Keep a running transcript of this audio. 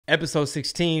Episode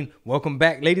 16. Welcome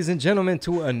back, ladies and gentlemen,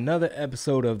 to another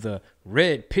episode of the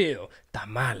Red Pill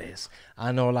Tamales.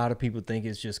 I know a lot of people think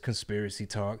it's just conspiracy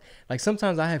talk. Like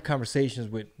sometimes I have conversations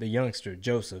with the youngster,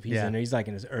 Joseph. He's in there. He's like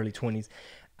in his early 20s.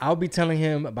 I'll be telling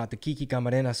him about the Kiki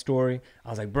Camarena story. I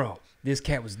was like, bro, this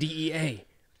cat was DEA.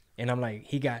 And I'm like,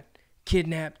 he got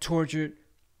kidnapped, tortured.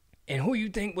 And who you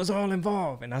think was all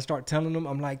involved? And I start telling him,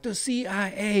 I'm like, the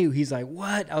CIA. He's like,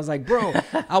 what? I was like, bro,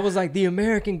 I was like, the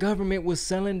American government was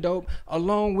selling dope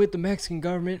along with the Mexican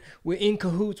government. We're in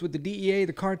cahoots with the DEA,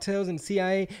 the cartels, and the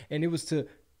CIA. And it was to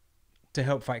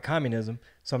help fight communism.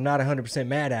 So I'm not 100%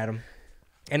 mad at him.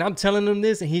 And I'm telling him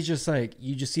this, and he's just like,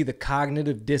 you just see the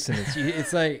cognitive dissonance.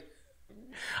 It's like,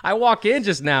 I walk in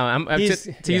just now. I'm to use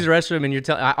the restroom, and you're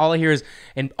telling. All I hear is,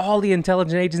 and all the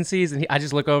intelligence agencies, and I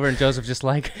just look over, and Joseph just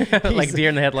like, like deer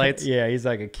in the headlights. Yeah, he's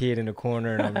like a kid in the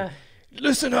corner, and I'm like,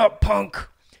 listen up, punk.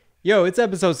 Yo, it's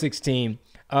episode 16.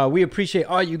 We appreciate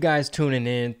all you guys tuning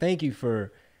in. Thank you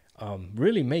for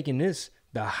really making this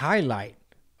the highlight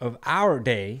of our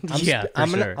day.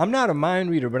 I'm not a mind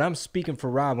reader, but I'm speaking for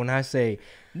Rob when I say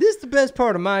this is the best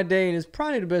part of my day, and it's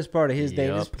probably the best part of his day.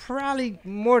 It's probably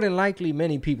more than likely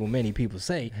many people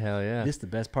say, hell yeah, this is the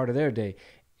best part of their day.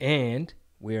 And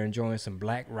we're enjoying some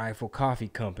Black Rifle Coffee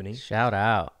Company. Shout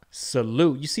out.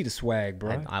 Salute. You see the swag,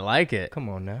 bro. I like it. Come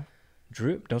on now.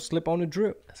 Drip. Don't slip on the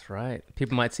drip. That's right.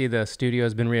 People might see the studio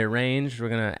has been rearranged. We're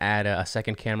going to add a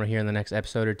second camera here in the next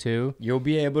episode or two. You'll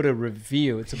be able to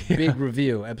reveal. It's a big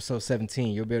reveal. Episode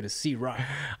 17. You'll be able to see Rob.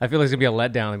 I feel like it's going to be a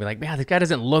letdown. They'll be like, man, this guy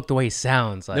doesn't look the way he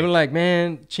sounds. They were like,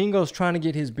 man, Chingo's trying to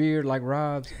get his beard like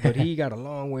Rob's, but he got a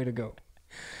long way to go.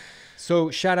 So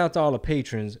shout out to all the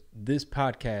patrons. This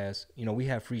podcast, we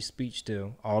have free speech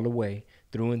still all the way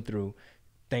through and through.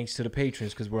 Thanks to the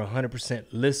patrons, because we're 100%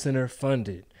 listener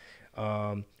funded.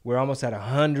 We're almost at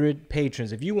 100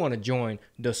 patrons. If you want to join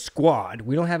the squad,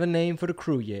 we don't have a name for the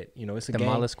crew yet. It's a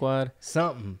Tamales squad.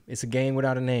 Something. It's a gang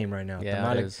without a name right now. Yeah,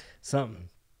 Tamale, it is. Something.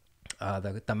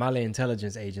 The Tamale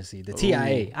Intelligence Agency, the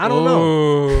TIA. I don't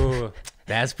know.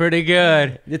 That's pretty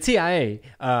good. The TIA.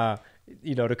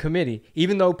 The committee.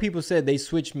 Even though people said they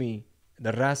switched me,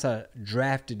 the Raza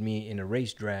drafted me in a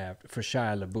race draft for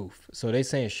Shia LaBeouf. So they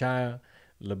saying Shia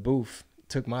LaBeouf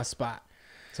took my spot.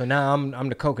 So now I'm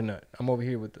the coconut. I'm over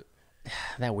here with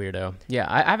that weirdo. Yeah,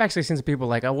 I've actually seen some people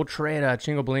like, I will trade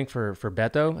Chingo Bling for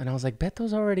Beto, and I was like,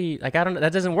 Beto's already like, I don't know,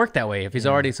 that doesn't work that way if he's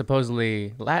already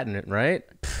supposedly Latin, right?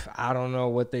 I don't know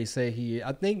what they say he is.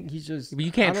 I think he's just. But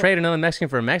you can't trade another Mexican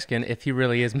for a Mexican if he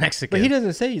really is Mexican. But he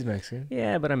doesn't say he's Mexican.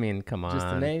 Yeah, but I mean, come on. Just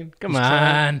the name. Come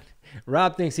on.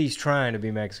 Rob thinks he's trying to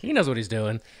be Mexican. He knows what he's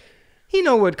doing. He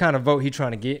know what kind of vote he's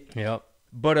trying to get. Yep.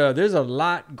 But there's a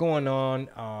lot going on.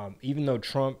 Even though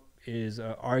Trump is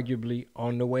arguably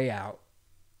on the way out,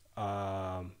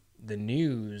 the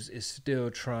news is still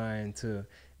trying to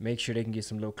make sure they can get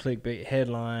some little clickbait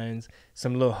headlines,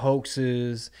 some little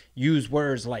hoaxes, use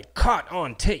words like caught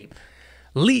on tape,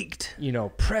 leaked,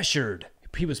 pressured.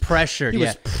 He was pressured. He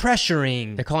was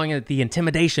pressuring. They're calling it the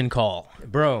intimidation call.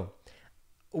 Bro,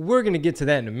 we're going to get to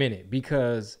that in a minute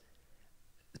because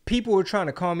people were trying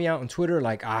to call me out on Twitter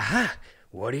like, aha,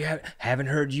 what do you have? Haven't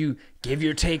heard you give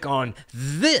your take on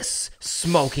this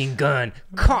smoking gun.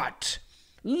 Caught.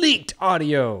 Leaked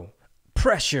audio.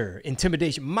 Pressure.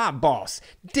 Intimidation. My boss.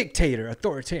 Dictator.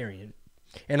 Authoritarian.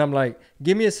 And I'm like,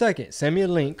 give me a second. Send me a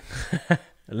link.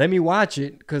 Let me watch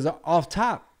it. Because off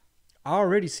top, I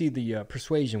already see the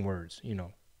persuasion words.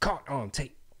 Caught on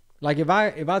tape. Like if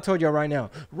I told y'all right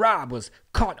now, Rob was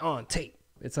caught on tape.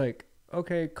 It's like,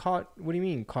 okay, caught. What do you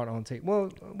mean caught on tape? Well,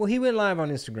 he went live on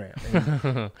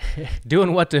Instagram.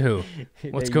 Doing what to who?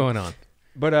 What's going on?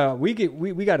 But we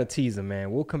got to tease him,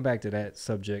 man. We'll come back to that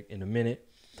subject in a minute.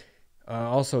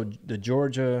 Also, the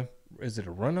Georgia, is it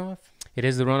a runoff? It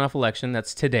is the runoff election.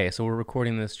 That's today. So we're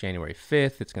recording this January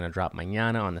 5th. It's going to drop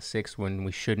mañana on the 6th when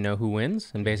we should know who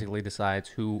wins and basically decides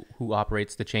who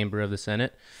operates the chamber of the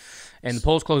Senate. And the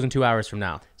polls close in 2 hours from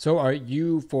now. So are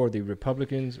you for the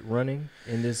Republicans running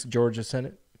in this Georgia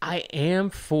Senate? I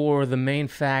am, for the main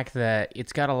fact that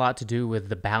it's got a lot to do with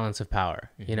the balance of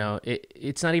power. Mm-hmm.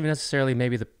 It's not even necessarily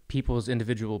maybe the people's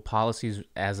individual policies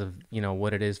as of,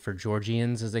 what it is for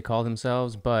Georgians, as they call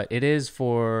themselves, but it is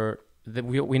for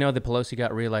we know that Pelosi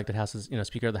got reelected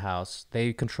Speaker of the House.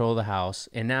 They control the House.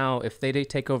 And now if they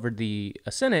take over the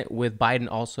Senate with Biden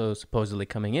also supposedly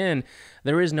coming in,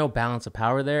 there is no balance of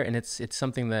power there. And it's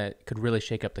something that could really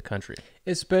shake up the country.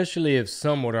 Especially if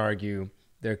some would argue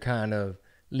they're kind of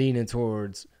leaning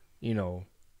towards,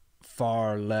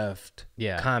 far left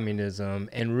Yeah. communism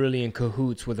and really in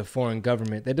cahoots with a foreign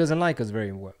government that doesn't like us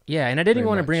very well. Yeah, and I didn't Very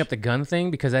want to bring much. up the gun thing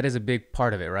because that is a big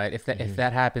part of it, right? If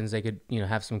that happens, they could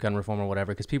have some gun reform or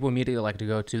whatever. Because people immediately like to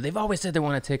go to, they've always said they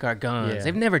want to take our guns. Yeah.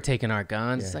 They've never taken our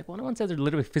guns. Yeah. It's like, well, no one said they're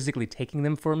literally physically taking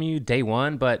them from you day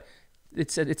one, but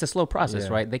it's a slow process,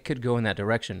 Yeah. right? They could go in that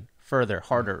direction further,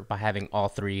 harder by having all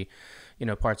three,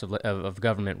 parts of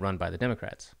government run by the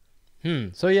Democrats.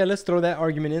 So yeah, let's throw that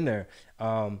argument in there.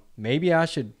 Maybe I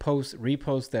should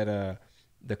repost that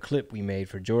the clip we made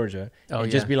for Georgia and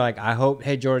just be like,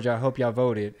 hey Georgia, I hope y'all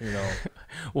voted.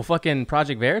 Well, fucking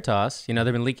Project Veritas, they've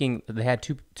been leaking. They had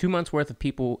two months worth of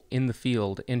people in the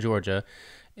field in Georgia.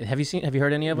 Have you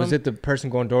heard any of them? Was it the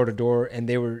person going door to door and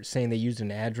they were saying they used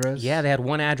an address? Yeah, they had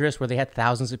one address where they had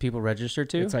thousands of people registered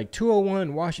to. It's like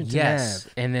 201 Washington Yes,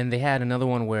 Ave. and then they had another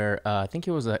one where I think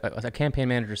it was a campaign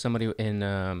manager, somebody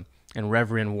in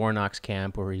Reverend Warnock's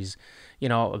camp, where he's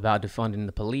about defunding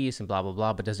the police and blah blah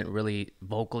blah, but doesn't really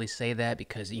vocally say that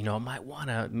because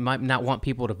might not want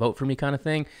people to vote for me kind of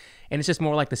thing. And it's just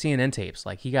more like the CNN tapes.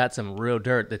 Like he got some real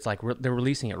dirt that's like they're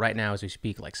releasing it right now as we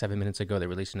speak. Like 7 minutes ago, they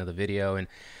released another video, and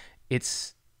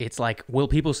it's like, will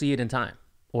people see it in time,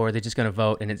 or are they just going to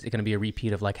vote and it's going to be a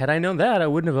repeat of like, had I known that, I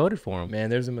wouldn't have voted for him? Man,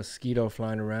 there's a mosquito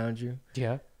flying around you.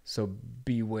 Yeah. So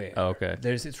beware. Oh, okay.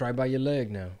 It's right by your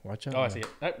leg now. Watch out. Oh, I see it.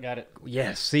 Oh, got it.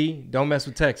 Yes. See, don't mess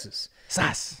with Texas.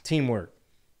 Sas. Teamwork.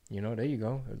 There you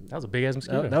go. That was a big ass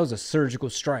mosquito. That was a surgical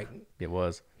strike. It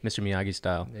was Mr. Miyagi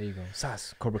style. There you go.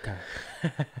 Sas, Cobra Kai.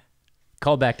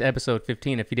 Call back to episode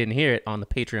 15 if you didn't hear it on the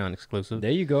Patreon exclusive. There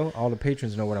you go. All the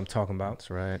patrons know what I'm talking about. That's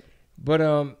right. But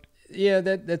yeah,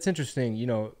 that's interesting.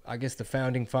 I guess the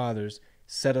founding fathers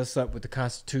set us up with the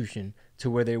Constitution to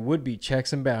where there would be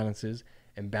checks and balances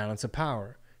and balance of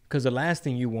power. Because the last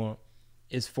thing you want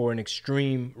is for an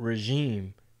extreme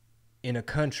regime in a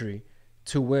country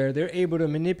to where they're able to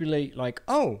manipulate, like,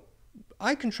 oh,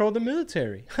 I control the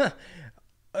military.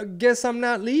 I guess I'm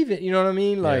not leaving. You know what I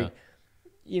mean? Like,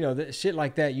 the shit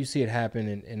like that, you see it happen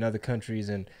in other countries.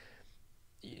 And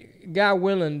God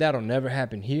willing, that'll never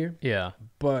happen here. Yeah.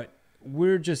 But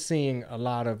we're just seeing a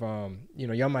lot of,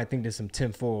 y'all might think there's some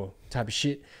tinfoil type of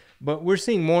shit. But we're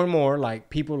seeing more and more like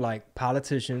people like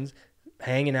politicians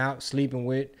hanging out, sleeping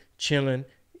with, chilling,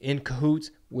 in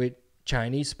cahoots with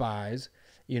Chinese spies.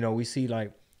 We see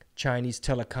like Chinese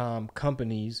telecom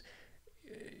companies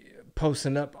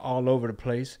posting up all over the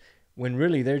place when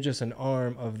really they're just an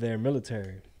arm of their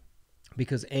military.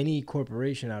 Because any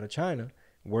corporation out of China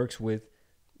works with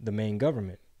the main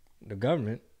government. The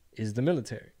government is the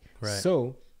military. Right.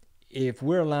 So if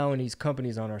we're allowing these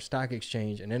companies on our stock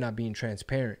exchange and they're not being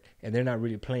transparent and they're not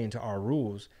really playing to our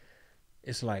rules,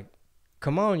 it's like,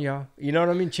 come on, y'all. You know what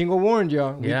I mean? Chingo warned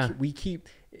y'all. We keep,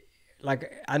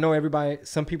 like, I know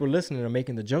some people listening are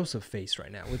making the Joseph face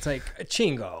right now. It's like,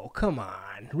 Chingo, come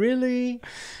on. Really?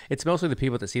 It's mostly the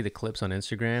people that see the clips on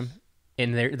Instagram,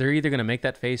 and they're either going to make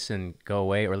that face and go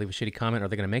away or leave a shitty comment, or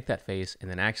they're going to make that face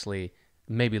and then actually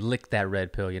maybe lick that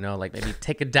red pill, like maybe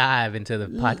take a dive into the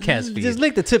podcast feed. Just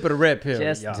lick the tip of the red pill.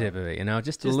 Just the tip of it,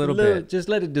 just a little bit. Just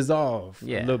let it dissolve a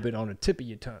Yeah. little bit on the tip of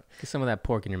your tongue. Get some of that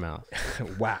pork in your mouth.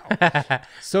 Wow.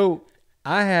 So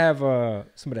I have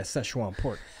some of that Szechuan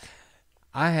pork.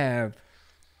 I have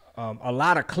a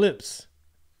lot of clips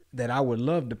that I would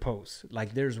love to post.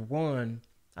 Like there's one,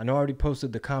 I know I already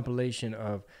posted the compilation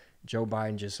of Joe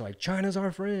Biden just like, China's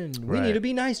our friend. We need to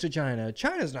be nice to China.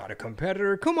 China's not a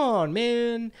competitor. Come on,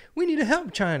 man. We need to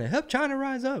help China. Help China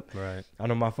rise up. Right. I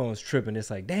know my phone's tripping.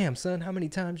 It's like, damn, son, how many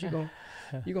times you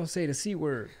gonna say the C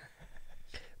word?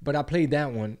 But I played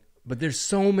that one. But there's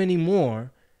so many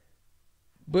more.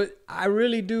 But I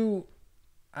really do.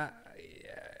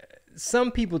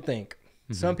 Some people think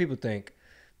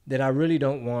that I really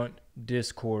don't want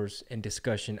discourse and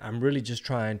discussion. I'm really just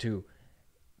trying to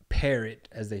parrot,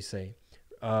 as they say,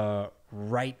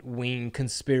 right-wing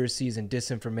conspiracies and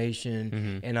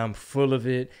disinformation, and I'm full of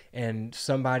it. And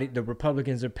the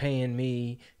Republicans are paying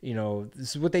me.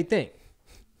 This is what they think,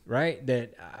 right?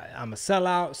 That I'm a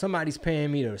sellout. Somebody's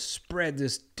paying me to spread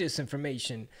this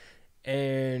disinformation,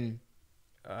 and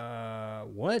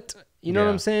what? You know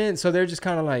what I'm saying? So they're just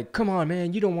kind of like, come on,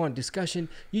 man, you don't want discussion.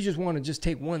 You just want to just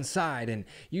take one side, and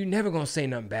you never going to say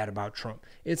nothing bad about Trump.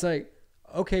 It's like,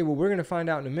 okay, well, we're going to find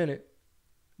out in a minute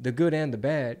the good and the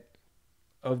bad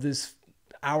of this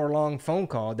hour-long phone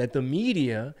call that the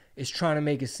media is trying to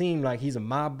make it seem like he's a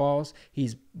mob boss,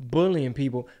 he's bullying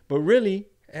people. But really,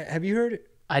 have you heard it?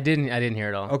 I didn't hear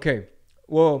it all. Okay.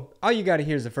 Well, all you got to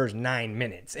hear is the first 9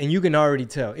 minutes, and you can already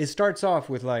tell. It starts off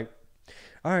with like,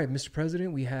 all right, Mr.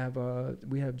 President, we have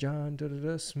John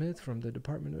Smith from the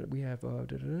department. We have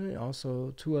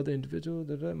also 2 other individuals,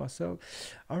 myself.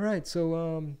 All right,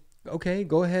 so okay,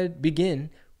 go ahead, begin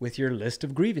with your list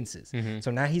of grievances. So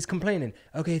now he's complaining.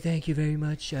 Okay, thank you very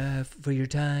much for your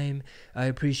time. I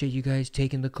appreciate you guys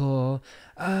taking the call.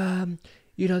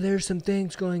 There's some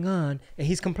things going on. And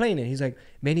he's complaining. He's like,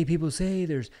 many people say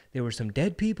there were some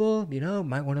dead people,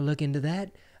 might want to look into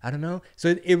that. I don't know.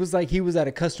 So it was like he was at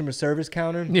a customer service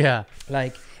counter. Yeah.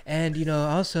 Like, and,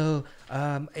 also,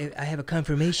 I have a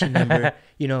confirmation number.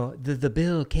 The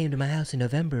bill came to my house in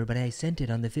November, but I sent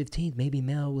it on the 15th. Maybe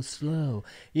mail was slow.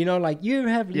 Like you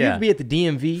ever be at the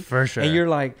DMV. For sure. And you're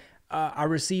like, I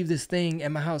received this thing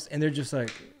at my house. And they're just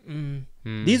like,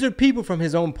 These are people from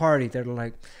his own party that are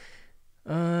like,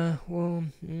 I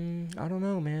don't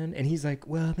know, man. And he's like,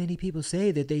 well, many people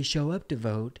say that they show up to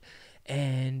vote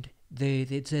and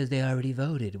it says they already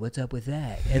voted. What's up with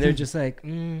that? And they're just like,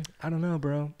 I don't know,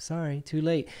 bro. Sorry, too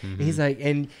late. And he's like,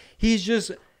 and he's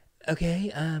just,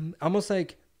 okay, almost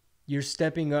like you're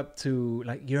stepping up to,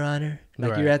 like, Your Honor,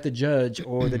 like you're at the judge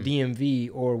or the DMV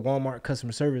or Walmart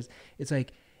customer service. It's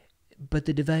like, but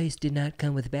the device did not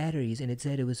come with batteries and it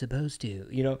said it was supposed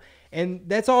to, and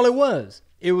that's all it was.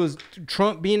 It was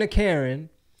Trump being a Karen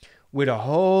with a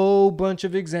whole bunch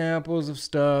of examples of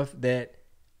stuff that,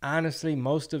 honestly,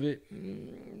 most of it,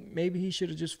 maybe he should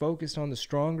have just focused on the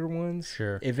stronger ones.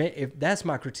 Sure. If that's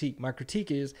my critique. My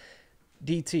critique is,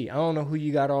 DT, I don't know who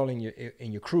you got all in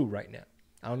your crew right now.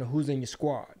 I don't know who's in your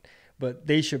squad. But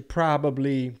they should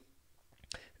probably,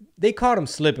 they caught him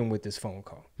slipping with this phone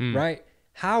call, right?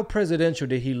 How presidential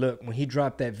did he look when he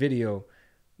dropped that video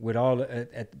with all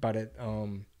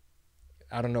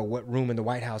I don't know what room in the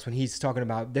White House, when he's talking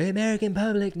about the American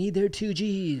public need their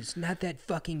 2Gs, not that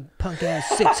fucking punk ass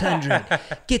 600.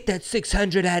 Get that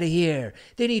 600 out of here.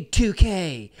 They need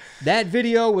 2K. That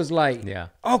video was like,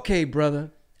 okay,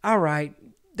 brother. All right.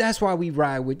 That's why we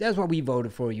that's why we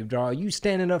voted for you, dog. You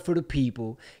standing up for the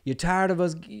people. You're tired of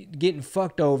us getting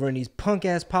fucked over and these punk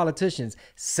ass politicians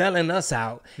selling us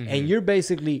out. And you're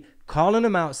basically calling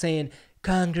them out saying,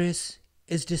 Congress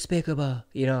is despicable.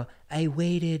 I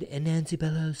waited and Nancy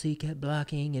Pelosi kept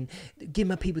blocking and give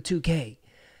my people 2K.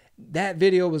 That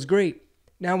video was great.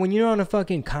 Now, when you're on a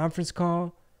fucking conference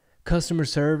call, customer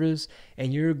service,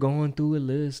 and you're going through a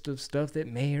list of stuff that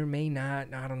may or may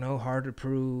not, I don't know, hard to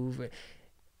prove.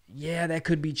 Yeah, that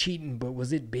could be cheating, but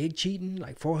was it big cheating?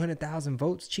 Like 400,000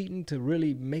 votes cheating to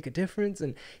really make a difference?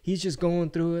 And he's just going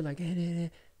through it like, and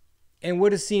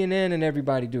what does CNN and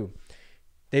everybody do?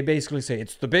 They basically say,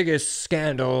 it's the biggest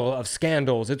scandal of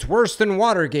scandals. It's worse than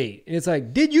Watergate. And it's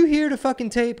like, did you hear the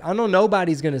fucking tape? I know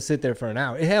nobody's going to sit there for an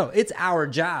hour. Hell, it's our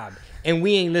job. And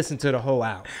we ain't listened to the whole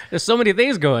hour. There's so many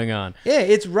things going on. Yeah,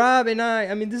 it's Rob and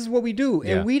I mean, this is what we do.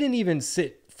 And we didn't even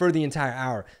sit for the entire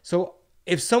hour. So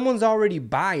if someone's already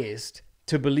biased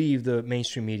to believe the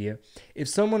mainstream media, if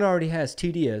someone already has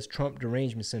TDS, Trump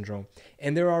Derangement Syndrome,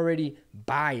 and they're already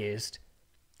biased,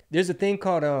 there's a thing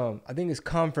called, I think it's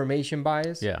confirmation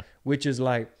bias, which is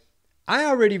like, I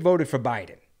already voted for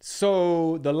Biden.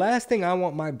 So the last thing I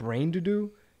want my brain to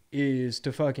do is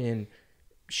to fucking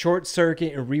short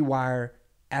circuit and rewire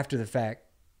after the fact.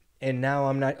 And now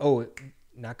I'm not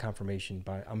confirmation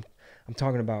bias. I'm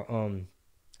talking about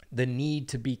the need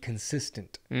to be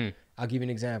consistent. I'll give you an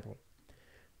example.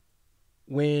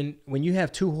 When you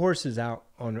have 2 horses out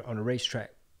on a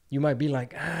racetrack, you might be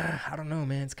like, I don't know,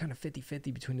 man. It's kind of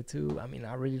 50-50 between the two. I mean,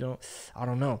 I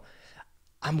don't know.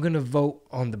 I'm going to vote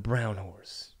on the brown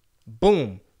horse.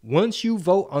 Boom. Once you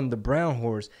vote on the brown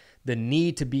horse, the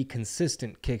need to be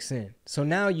consistent kicks in. So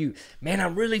now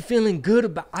I'm really feeling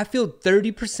good I feel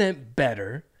 30%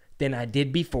 better than I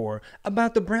did before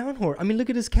about the brown horse. I mean, look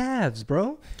at his calves,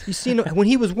 bro. You see, when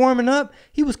he was warming up,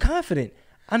 he was confident.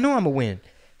 I know I'm going to win.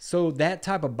 So that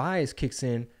type of bias kicks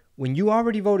in when you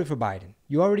already voted for Biden.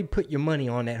 You already put your money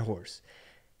on that horse.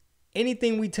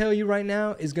 Anything we tell you right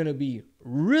now is going to be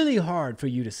really hard for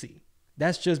you to see.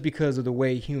 That's just because of the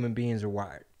way human beings are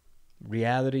wired.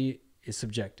 Reality is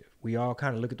subjective. We all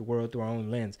kind of look at the world through our own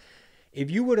lens.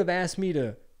 If you would have asked me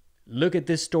to look at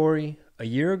this story a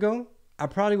year ago, I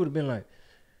probably would have been like,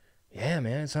 yeah,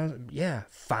 man,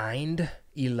 find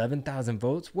 11,000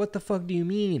 votes. What the fuck do you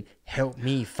mean? Help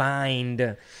me find.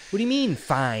 What do you mean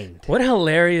find? What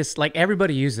hilarious, like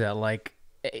everybody uses that, like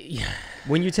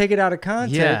when you take it out of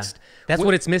context. That's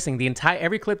what it's missing.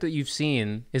 Every clip that you've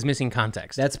seen is missing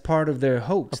context. That's part of their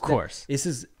hoax. Of course.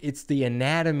 It's the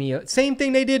anatomy of, same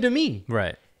thing they did to me.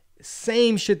 Right.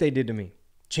 Same shit they did to me.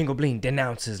 Chingo Bling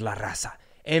denounces La Raza.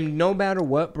 And no matter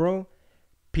what, bro,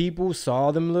 people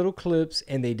saw them little clips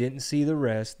and they didn't see the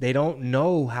rest. They don't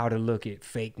know how to look at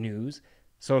fake news.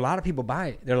 So a lot of people buy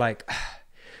it. They're like,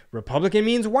 Republican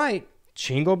means white.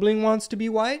 Chingo Bling wants to be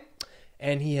white.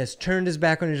 And he has turned his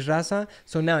back on his raza.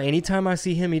 So now anytime I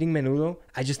see him eating menudo,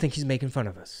 I just think he's making fun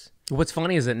of us. What's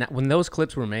funny is that when those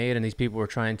clips were made and these people were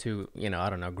trying to, I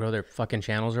don't know, grow their fucking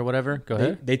channels or whatever. Go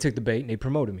ahead. They took the bait and they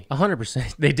promoted me.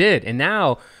 100%. They did. And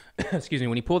now, excuse me,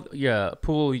 when you pull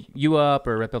you up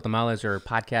or Red Pill Tamales or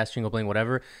podcast, Chingo Bling,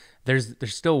 whatever, there's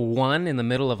still one in the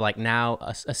middle of like now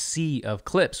a sea of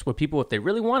clips where people, if they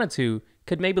really wanted to,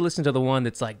 could maybe listen to the one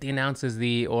that's like the announces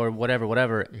the or whatever.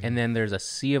 Mm-hmm. And then there's a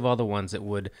sea of other ones that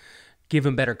would give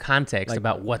them better context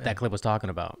about what that clip was talking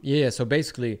about. Yeah. So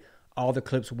basically, all the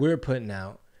clips we're putting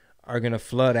out are going to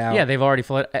flood out. Yeah, they've already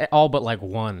flooded all but like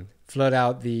one. Flood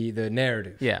out the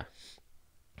narrative. Yeah.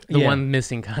 The one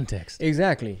missing context.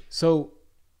 Exactly. So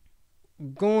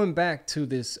going back to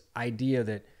this idea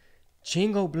that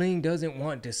Chingo Bling doesn't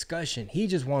want discussion. He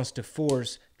just wants to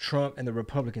force Trump and the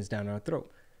Republicans down our throat.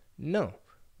 No.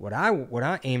 What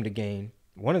I aim to gain,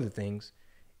 one of the things,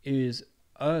 is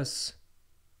us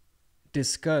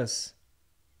discuss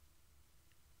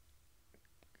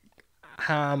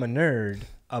how I'm a nerd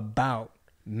about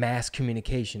mass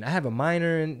communication. I have a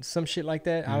minor in some shit like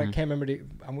that. I can't remember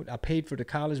I paid for the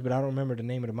college, but I don't remember the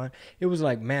name of the minor. It was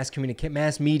like mass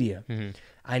media.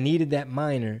 I needed that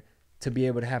minor to be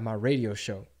able to have my radio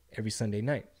show every Sunday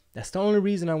night. That's the only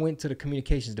reason I went to the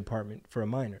communications department for a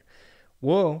minor.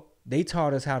 Well, they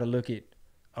taught us how to look at,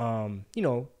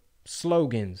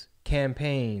 slogans,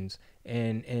 campaigns,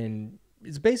 and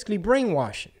it's basically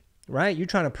brainwashing, right? You're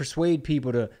trying to persuade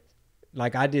people to,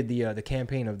 like I did the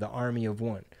campaign of the Army of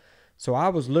One. So I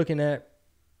was looking at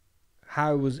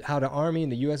how the Army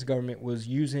and the U.S. government was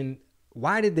using.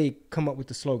 Why did they come up with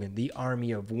the slogan, the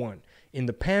Army of One? In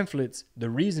the pamphlets, the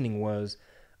reasoning was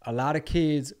a lot of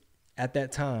kids at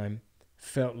that time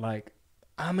felt like,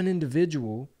 I'm an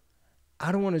individual.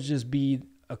 I don't want to just be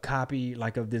a copy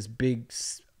like of this big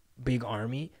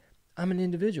army. I'm an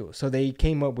individual. So they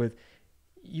came up with,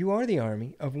 you are the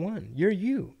Army of One. You're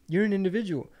you. You're an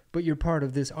individual, but you're part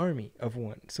of this Army of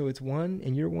One. So it's one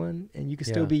and you're one and you can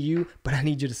still be you, but I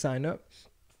need you to sign up.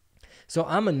 So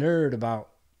I'm a nerd about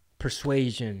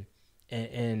persuasion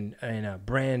and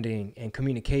branding and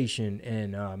communication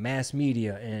and mass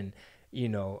media and,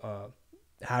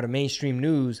 how the mainstream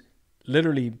news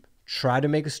literally tried to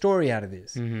make a story out of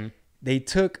this. Mm-hmm. They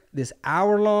took this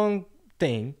hour-long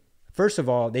thing. First of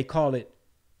all, they call it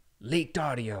leaked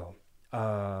audio,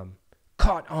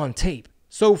 caught on tape.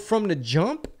 So from the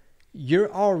jump,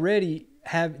 you're already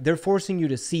they're forcing you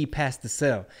to see past the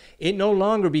cell. It no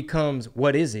longer becomes,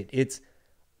 what is it? It's,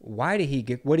 what did he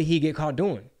get caught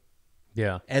doing?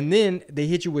 Yeah. And then they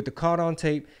hit you with the caught on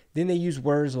tape. Then they use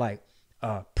words like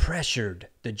pressured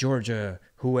the Georgia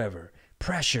whoever.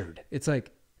 Pressured. It's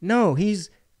like, no, he's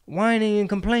whining and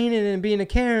complaining and being a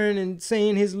Karen and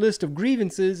saying his list of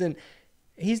grievances, and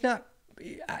he's not,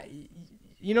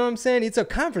 you know what I'm saying? It's a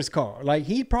conference call. Like,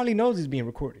 he probably knows he's being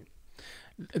recorded.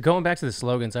 Going back to the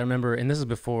slogans, I remember, and this is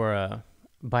before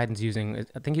Biden's using,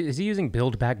 I think, is he using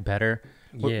Build Back Better?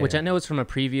 Yeah. Which I know is from a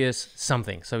previous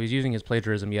something. So he's using his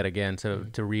plagiarism yet again to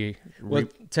well,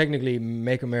 technically,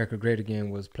 Make America Great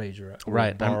Again was plagiarized.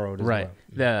 Right. Borrowed as right.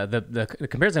 well. The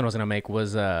comparison I was going to make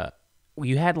was,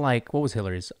 you had like, what was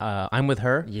Hillary's? I'm With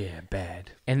Her. Yeah,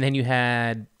 bad. And then you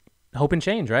had Hope and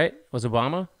Change, right? Was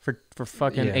Obama for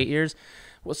fucking 8 years?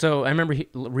 Well, so I remember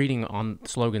reading on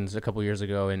slogans a couple years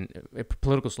ago and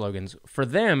political slogans. For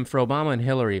them, for Obama and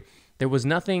Hillary, there was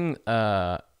nothing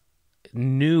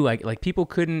new. Like people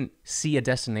couldn't see a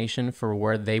destination for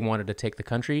where they wanted to take the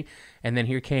country. And then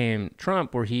here came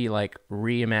Trump, where he like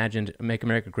reimagined Make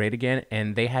America Great Again,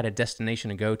 and they had a destination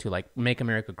to go to, like Make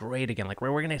America Great Again, like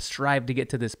where we're going to strive to get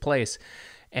to this place.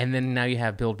 And then now you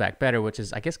have Build Back Better, which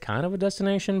is, I guess, kind of a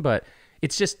destination, but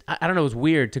it's just, I don't know, it's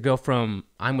weird to go from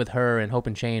I'm With Her and Hope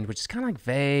and Change, which is kind of like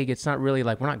vague. It's not really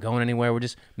like, we're not going anywhere. We're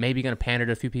just maybe going to pander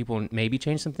to a few people and maybe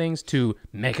change some things, to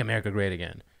Make America Great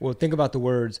Again. Well, think about the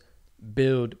words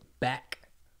Build Back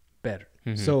Better.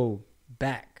 Mm-hmm. So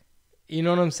back, you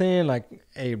know what I'm saying? Like,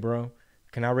 hey, bro,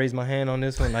 can I raise my hand on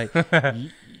this one? Like,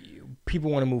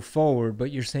 people want to move forward, but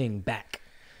you're saying back.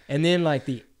 And then like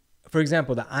for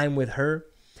example, the I'm With Her,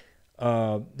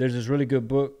 there's this really good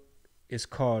book. It's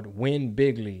called Win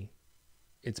Bigly.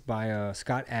 It's by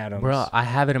Scott Adams. Bro, I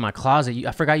have it in my closet.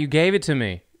 I forgot you gave it to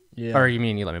me. Yeah. Or you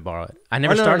mean you let me borrow it? I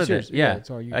never started it. Yeah. It's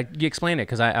all you. You explain it,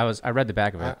 because I read the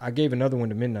back of it. I gave another one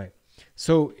to Midnight.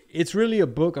 So it's really a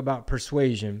book about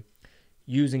persuasion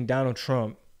using Donald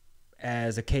Trump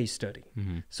as a case study.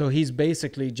 So he's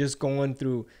basically just going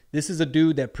through, this is a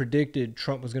dude that predicted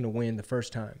Trump was going to win the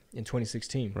first time in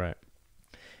 2016. Right.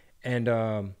 And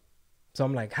so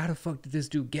I'm like, how the fuck did this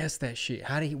dude guess that shit?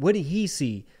 What did he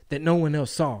see that no one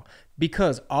else saw?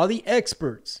 Because all the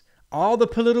experts, all the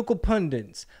political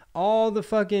pundits, all the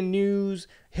fucking news,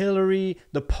 Hillary,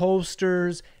 the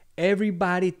pollsters,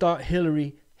 everybody thought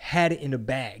Hillary had it in the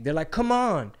bag. They're like, come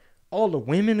on. All the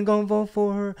women are going to vote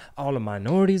for her. All the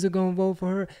minorities are going to vote for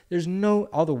her.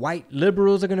 All the white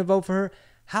liberals are going to vote for her.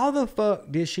 How the fuck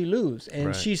did she lose?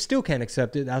 And she still can't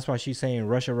accept it. That's why she's saying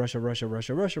Russia, Russia, Russia,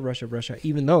 Russia, Russia, Russia, Russia,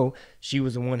 even though she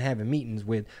was the one having meetings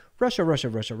with Russia, Russia,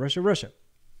 Russia, Russia, Russia.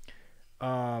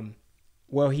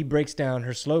 Well, he breaks down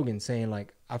her slogan saying,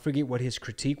 like, I forget what his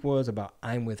critique was about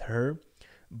I'm with her.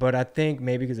 But I think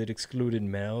maybe because it excluded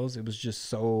males, it was just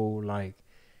so like,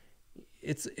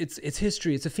 it's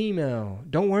history. It's a female.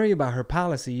 Don't worry about her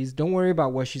policies. Don't worry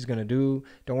about what she's going to do.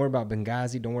 Don't worry about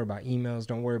Benghazi. Don't worry about emails.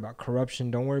 Don't worry about corruption.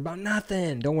 Don't worry about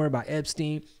nothing. Don't worry about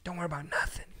Epstein. Don't worry about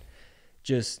nothing.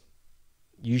 Just,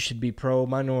 you should be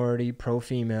pro-minority,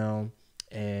 pro-female,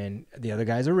 and the other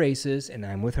guy's a racist, and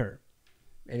I'm with her.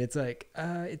 And it's like,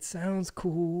 it sounds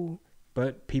cool,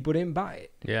 but people didn't buy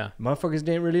it. Yeah. Motherfuckers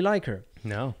didn't really like her.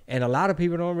 No. And a lot of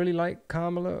people don't really like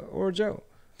Kamala or Joe.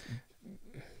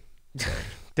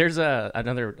 There's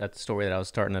another story that I was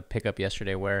starting to pick up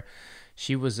yesterday where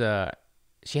she was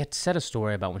she had said a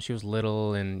story about when she was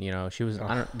little and she was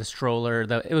on the stroller.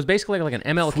 It was basically like an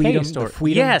MLK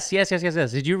story. Yes.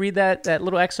 Did you read that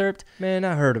little excerpt? Man,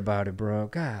 I heard about it, bro.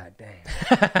 God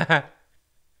damn.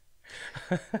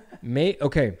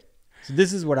 Okay, so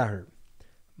this is what I heard.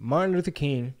 Martin Luther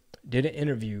King did an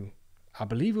interview. I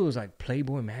believe it was like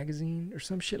Playboy magazine or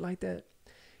some shit like that,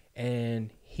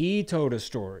 and he told a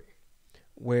story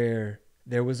where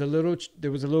there was a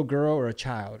little girl or a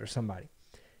child or somebody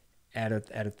at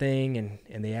a thing,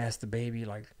 and they asked the baby,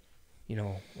 like,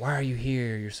 why are you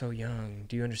here? You're so young.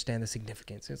 Do you understand the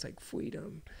significance? And it's like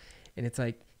freedom. And it's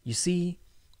like, you see,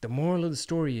 the moral of the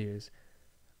story is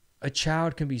a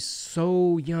child can be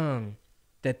so young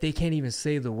that they can't even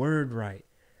say the word right,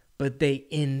 but they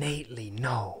innately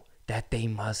know that they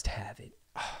must have it.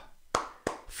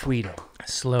 Freedom.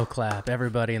 Slow clap,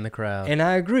 everybody in the crowd. And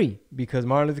I agree, because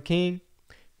Martin Luther King,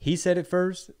 he said it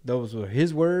first. Those were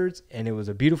his words, and it was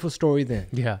a beautiful story then.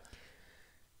 Yeah.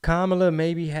 Kamala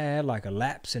maybe had like a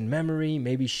lapse in memory.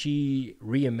 Maybe she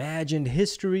reimagined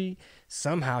history.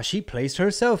 Somehow she placed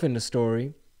herself in the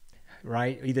story,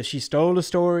 right? Either she stole the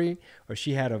story or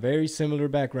she had a very similar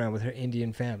background with her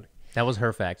Indian family. That was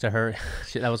her fact. That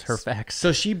was her facts.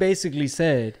 So she basically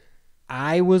said,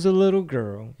 I was a little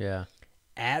girl. Yeah.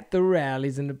 At the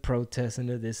rallies and the protests and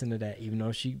the this and the that, even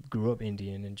though she grew up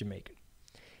Indian and Jamaican.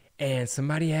 And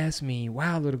somebody asked me,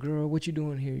 wow, little girl, what you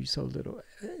doing here? You so little.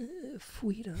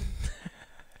 Freedom.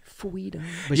 Freedom.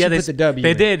 But yeah, she put the W.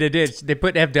 They did. They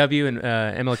put FW and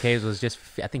MLK's was just,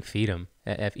 I think, Feedom.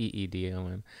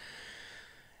 FEEDOM.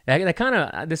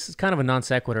 This is kind of a non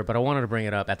sequitur, but I wanted to bring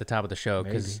it up at the top of the show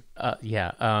because,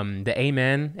 the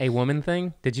Amen, a woman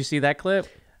thing. Did you see that clip?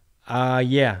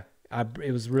 Yeah.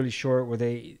 It was really short.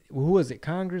 Who was it?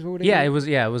 Congress? What were they doing? It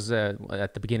was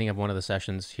at the beginning of one of the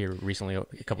sessions here recently, a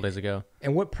couple days ago.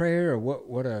 And what prayer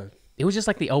or It was just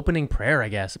like the opening prayer, I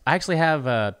guess. I actually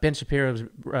have Ben Shapiro's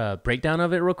breakdown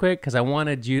of it real quick because I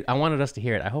wanted us to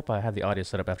hear it. I hope I have the audio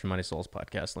set up after Mighty Souls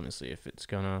podcast. Let me see if it's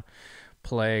gonna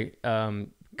play.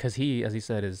 Because he, as he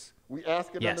said, is we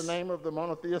ask it in the name of the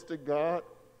monotheistic God,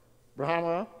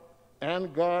 Brahma,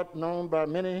 and God known by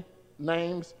many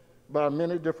names, by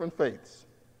many different faiths.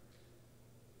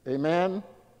 A man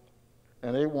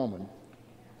and a woman.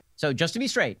 So just to be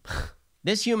straight,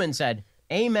 this human said,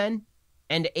 amen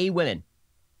and a women.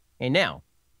 And now,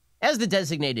 as the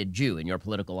designated Jew in your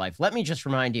political life, let me just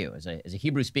remind you, as a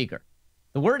Hebrew speaker,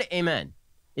 the word amen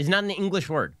is not an English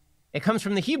word. It comes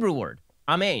from the Hebrew word,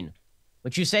 amen,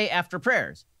 which you say after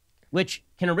prayers, which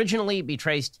can originally be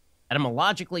traced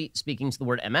etymologically speaking to the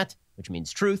word emet, which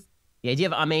means truth. The idea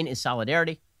of amen is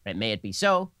solidarity. Right? May it be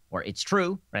so, or it's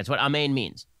true. Right? That's what amen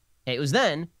means. Okay, it was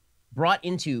then brought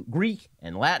into Greek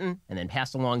and Latin and then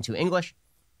passed along to English.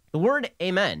 The word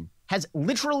amen has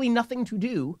literally nothing to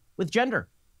do with gender.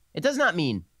 It does not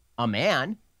mean a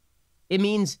man. It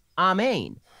means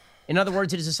amen. In other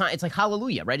words, it is a sign. It's like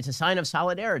hallelujah, right? It's a sign of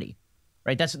solidarity,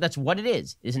 right? That's what it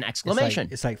is. It's an exclamation.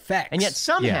 It's like facts. And yet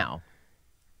somehow,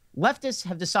 leftists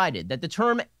have decided that the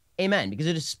term amen, because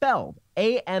it is spelled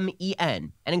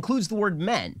A-M-E-N and includes the word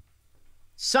men,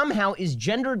 somehow is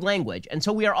gendered language. And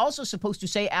so we are also supposed to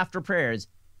say after prayers,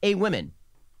 a women.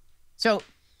 So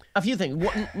a few things.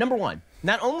 Number one,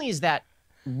 not only is that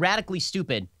radically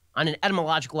stupid on an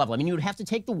etymological level. I mean, you would have to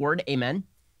take the word amen,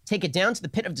 take it down to the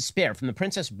pit of despair from the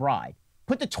Princess Bride,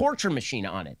 put the torture machine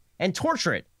on it, and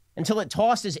torture it until it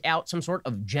tosses out some sort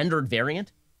of gendered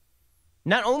variant.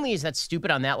 Not only is that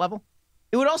stupid on that level,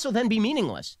 it would also then be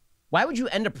meaningless. Why would you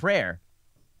end a prayer,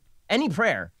 any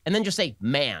prayer, and then just say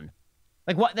man?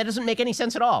 Like, what? That doesn't make any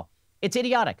sense at all. It's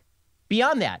idiotic.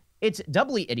 Beyond that, it's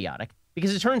doubly idiotic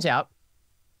because it turns out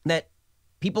that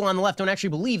people on the left don't actually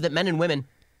believe that men and women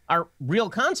are real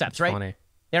concepts, right? Funny.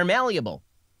 They're malleable,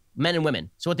 men and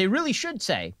women. So what they really should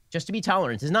say, just to be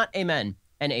tolerant, is not amen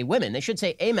and a women. They should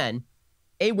say amen,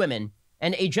 a women,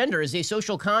 and a gender is a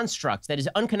social construct that is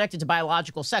unconnected to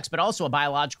biological sex, but also a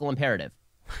biological imperative.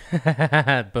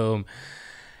 Boom.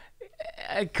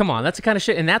 Come on, that's the kind of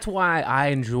shit. And that's why I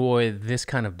enjoy this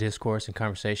kind of discourse and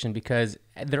conversation, because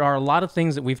there are a lot of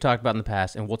things that we've talked about in the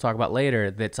past and we'll talk about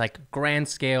later that's like grand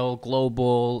scale,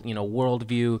 global,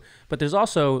 worldview. But there's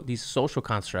also these social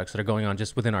constructs that are going on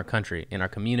just within our country, in our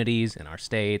communities, in our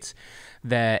states,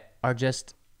 that are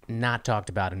just not talked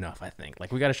about enough, I think.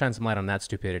 Like, we got to shine some light on that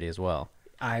stupidity as well.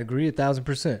 I agree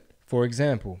 1,000%. For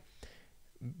example,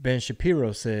 Ben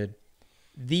Shapiro said,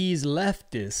 these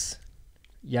leftists,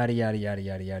 yada, yada, yada,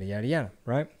 yada, yada, yada, yada,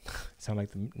 right? Sound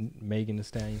like the Megan Thee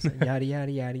Stallion said, yada,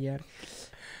 yada, yada, yada.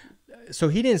 So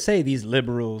he didn't say these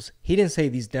liberals. He didn't say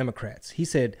these Democrats. He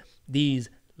said these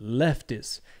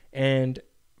leftists. And,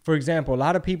 for example, a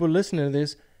lot of people listening to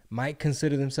this might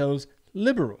consider themselves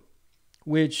liberal,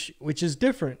 which is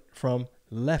different from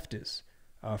leftists.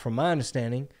 From my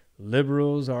understanding,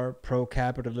 liberals are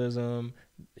pro-capitalism,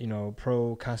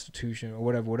 pro-constitution, or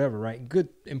whatever, right? Good,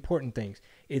 important things.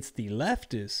 It's the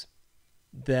leftists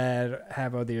that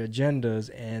have other agendas,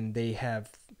 and they have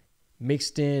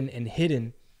mixed in and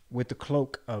hidden with the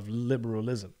cloak of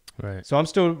liberalism. Right. So I'm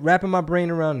still wrapping my brain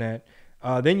around that.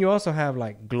 Then you also have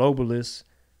like globalists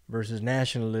versus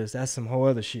nationalists. That's some whole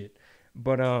other shit.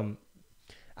 But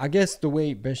I guess the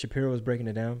way Ben Shapiro was breaking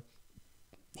it down,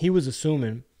 he was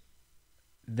assuming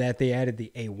that they added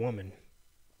the a woman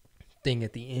thing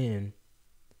at the end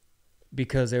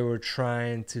because they were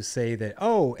trying to say that,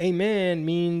 oh, a man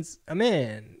means a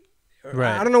man.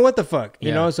 Right. I don't know what the fuck, you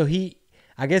Yeah. know? So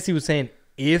I guess he was saying,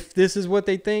 if this is what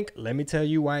they think, let me tell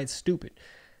you why it's stupid.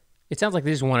 It sounds like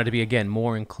they just wanted to be, again,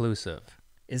 more inclusive.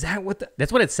 Is that what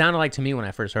That's what it sounded like to me when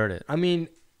I first heard it. I mean,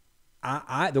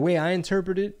 I the way I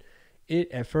interpreted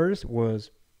it at first was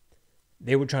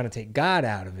they were trying to take God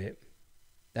out of it.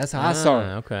 That's how I saw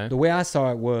it. Okay. The way I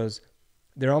saw it was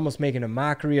they're almost making a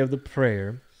mockery of the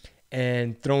prayer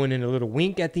and throwing in a little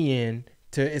wink at the end.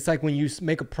 It's like when you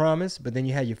make a promise, but then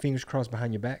you have your fingers crossed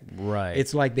behind your back. Right.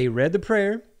 It's like they read the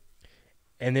prayer,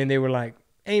 and then they were like,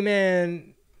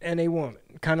 amen, and a woman.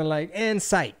 Kind of like, and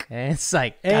psych. And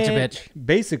psych. Gotcha, And bitch.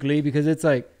 basically, because it's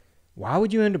like, why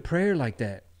would you end a prayer like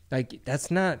that? Like,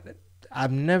 that's not,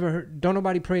 I've never heard, don't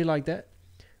nobody pray like that.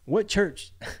 What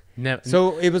church? No,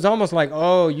 So it was almost like,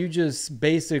 oh, you just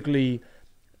basically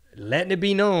letting it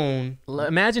be known.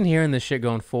 imagine hearing this shit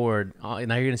going forward. Now you're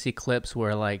going to see clips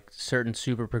where like certain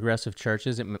super progressive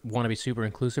churches that want to be super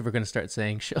inclusive are going to start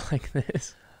saying shit like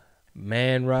this.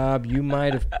 Man, Rob, you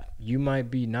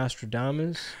might be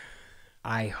Nostradamus.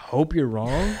 I hope you're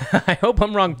wrong. I hope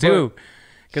I'm wrong too,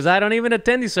 because I don't even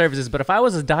attend these services. But if I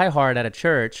was a diehard at a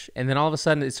church and then all of a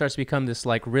sudden it starts to become this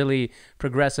like really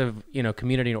progressive,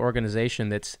 community and organization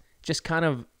that's just kind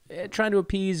of trying to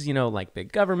appease, like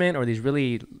big government or these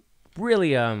really,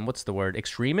 really, what's the word?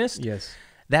 Extremists? Yes.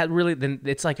 That really, then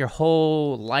it's like your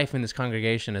whole life in this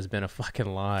congregation has been a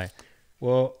fucking lie.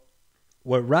 Well,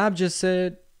 what Rob just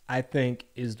said, I think,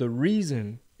 is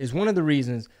one of the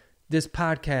reasons this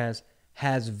podcast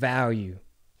has value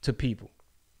to people.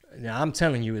 Now, I'm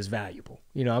telling you it's valuable.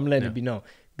 I'm letting it be known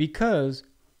because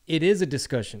it is a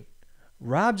discussion.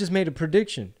 Rob just made a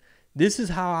prediction. This is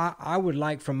how I would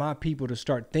like for my people to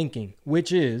start thinking,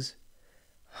 which is,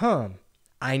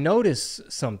 I notice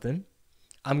something.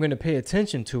 I'm going to pay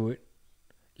attention to it.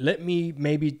 Let me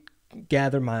maybe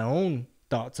gather my own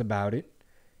thoughts about it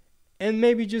and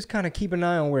maybe just kind of keep an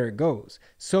eye on where it goes.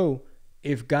 So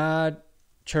if God,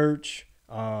 church,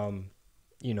 I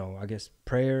guess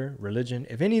prayer, religion,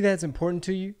 if any of that's important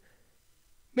to you,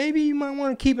 maybe you might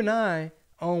want to keep an eye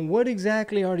on what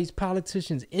exactly are these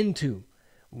politicians into.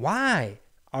 Why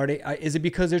are they? Is it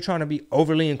because they're trying to be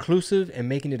overly inclusive and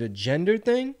making it a gender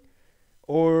thing?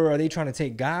 Or are they trying to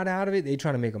take God out of it? They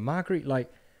trying to make a mockery?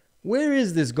 Like, where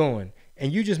is this going?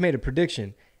 And you just made a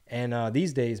prediction. And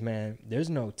these days, man, there's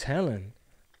no telling.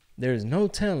 There's no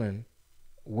telling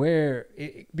where,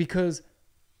 because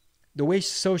the way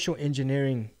social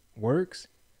engineering works,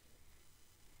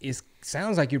 it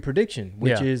sounds like your prediction,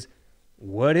 which is,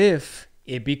 what if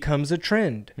it becomes a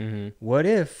trend. What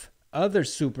if other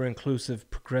super inclusive,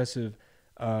 progressive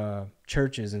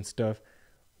churches and stuff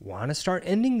want to start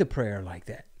ending the prayer like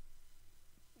that?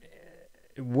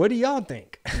 What do y'all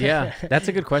think? Yeah, that's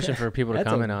a good question for people to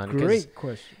comment on. Great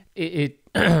question.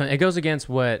 It goes against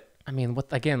what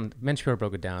again, Menschpure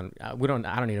broke it down. I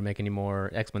don't need to make any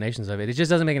more explanations of it. It just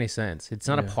doesn't make any sense. It's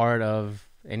not a part of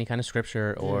any kind of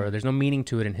scripture, or there's no meaning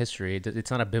to it in history.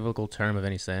 It's not a biblical term of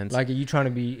any sense. Like, are you trying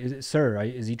to be,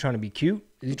 is he trying to be cute?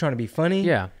 Is he trying to be funny?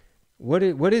 Yeah. What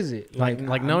is it?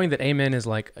 Like knowing that amen is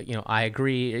like, I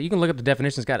agree. You can look up the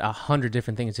definition. It's got 100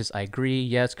 different things. It's just I agree,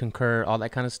 yes, concur, all that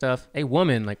kind of stuff. A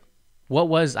woman, like,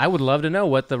 I would love to know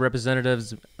what the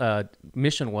representative's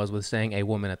mission was with saying a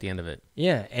woman at the end of it.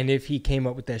 Yeah, and if he came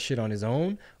up with that shit on his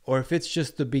own, or if it's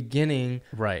just the beginning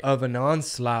of an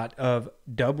onslaught of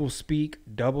double speak,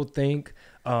 double think,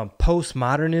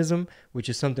 postmodernism, which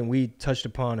is something we touched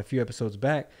upon a few episodes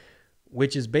back,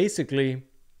 which is basically,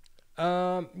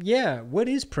 what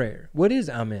is prayer? What is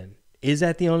amen? Is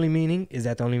that the only meaning? Is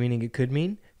that the only meaning it could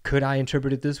mean? Could I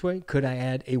interpret it this way? Could I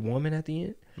add a woman at the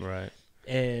end? Right.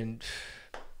 And,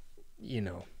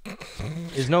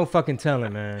 there's no fucking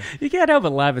telling, man. You can't help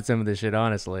but laugh at some of this shit,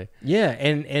 honestly. Yeah,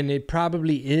 and it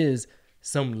probably is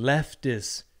some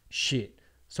leftist shit.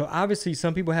 So obviously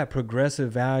some people have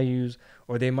progressive values,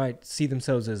 or they might see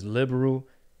themselves as liberal.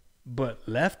 But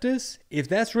leftists, if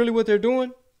that's really what they're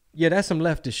doing, yeah, that's some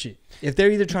leftist shit. If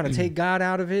they're either trying to take God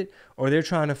out of it, or they're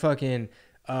trying to fucking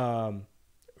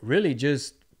really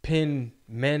just pin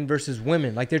men versus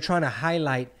women. Like, they're trying to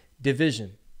highlight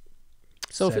division.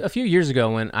 So a few years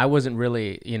ago, when I wasn't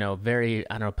really, very,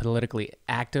 politically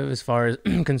active as far as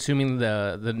consuming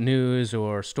the news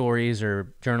or stories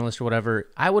or journalists or whatever,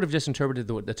 I would have just interpreted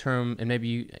the term, and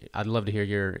maybe I'd love to hear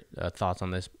your thoughts on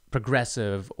this,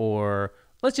 progressive, or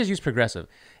let's just use progressive.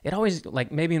 It always,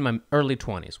 like, maybe in my early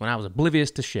 20s, when I was oblivious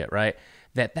to shit, right?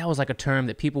 That was like a term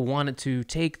that people wanted to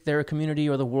take their community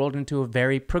or the world into a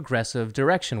very progressive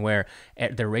direction, where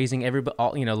they're raising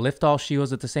everybody, lift all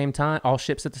shields at the same time, all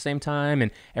ships at the same time,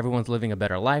 and everyone's living a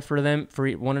better life for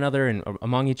one another and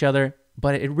among each other.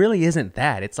 But it really isn't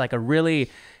that. It's like a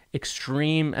really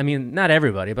extreme, not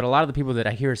everybody, but a lot of the people that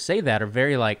I hear say that are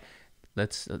very like,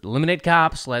 let's eliminate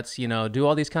cops, let's, do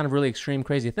all these kind of really extreme,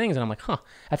 crazy things. And I'm like,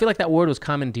 I feel like that word was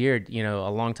commandeered, a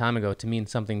long time ago to mean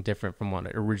something different from what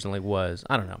it originally was.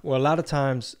 I don't know. Well, a lot of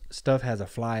times stuff has a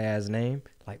fly-ass name,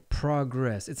 like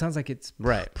progress. It sounds like it's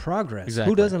progress.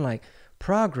 Exactly. Who doesn't like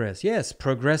progress? Yes,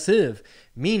 progressive,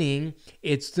 meaning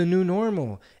it's the new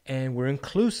normal, and we're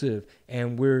inclusive,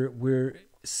 and we're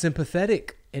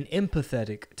sympathetic and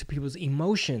empathetic to people's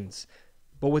emotions.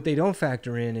 But what they don't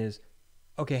factor in is,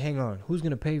 okay, hang on. Who's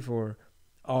going to pay for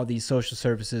all these social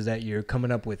services that you're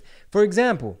coming up with? For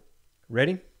example,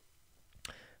 ready?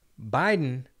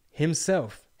 Biden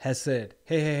himself has said,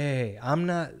 hey, I'm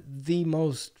not the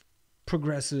most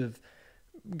progressive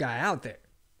guy out there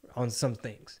on some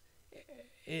things.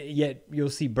 Yet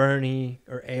you'll see Bernie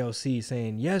or AOC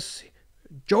saying, yes,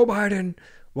 Joe Biden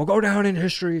will go down in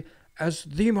history as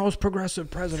the most progressive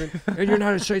president in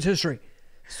United States history.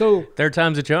 So third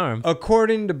time's a charm.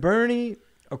 According to Bernie,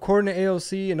 according to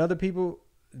AOC and other people,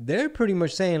 they're pretty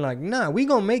much saying like, nah, we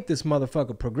gonna make this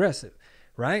motherfucker progressive,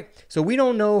 right? So we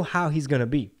don't know how he's gonna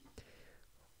be.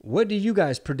 What do you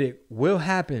guys predict will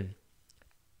happen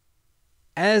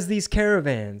as these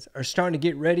caravans are starting to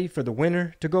get ready for the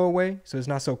winter to go away, so it's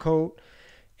not so cold,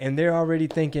 and they're already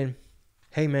thinking,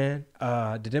 hey man,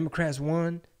 the Democrats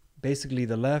won, basically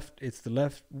the left, it's the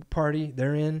left party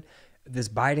they're in. This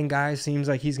Biden guy seems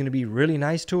like he's going to be really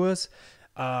nice to us.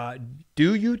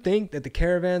 Do you think that the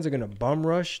caravans are going to bum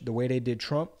rush the way they did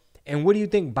Trump? And what do you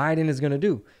think Biden is going to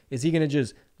do? Is he going to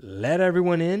just let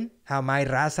everyone in how my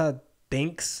raza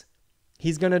thinks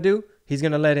he's going to do? He's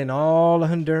going to let in all the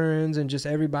Hondurans and just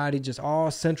everybody, just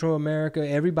all Central America,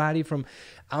 everybody from,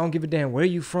 I don't give a damn where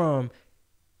you from.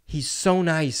 He's so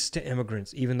nice to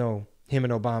immigrants, even though him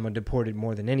and Obama deported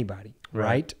more than anybody,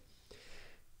 right?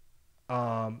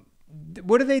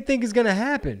 What do they think is going to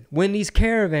happen when these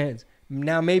caravans,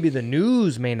 now maybe the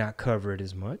news may not cover it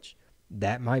as much.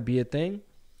 That might be a thing.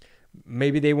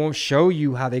 Maybe they won't show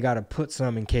you how they got to put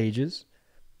some in cages.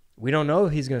 We don't know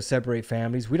if he's going to separate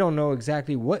families. We don't know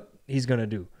exactly what he's going to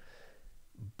do.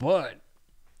 But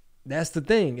that's the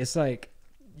thing. It's like,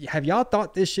 have y'all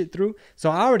thought this shit through? So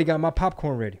I already got my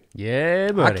popcorn ready.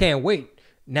 Yeah, buddy. I can't wait.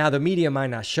 Now the media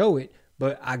might not show it,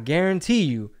 but I guarantee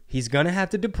you he's going to have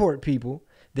to deport people.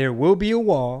 There will be a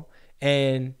wall,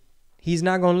 and he's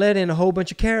not going to let in a whole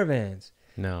bunch of caravans.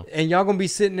 No. And y'all going to be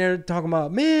sitting there talking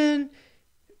about, man,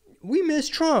 we miss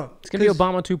Trump. It's gonna be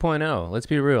Obama 2.0. Let's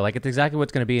be real. Like, it's exactly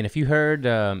what's gonna be. And if you heard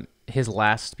his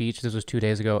last speech, this was 2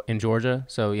 days ago in Georgia.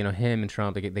 So him and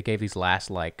Trump, they gave these last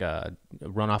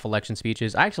runoff election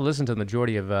speeches. I actually listened to the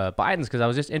majority of Biden's because I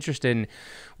was just interested in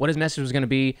what his message was gonna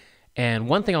be. And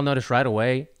one thing I'll notice right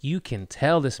away, you can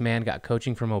tell this man got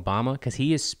coaching from Obama because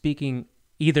he is speaking.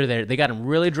 Either they got him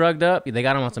really drugged up, they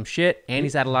got him on some shit, and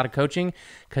he's had a lot of coaching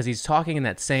because he's talking in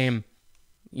that same,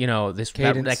 this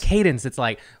cadence. That cadence. It's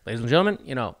like, ladies and gentlemen,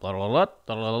 blah blah blah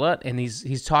blah blah blah, and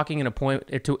he's talking in a point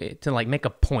to like make a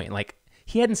point. Like,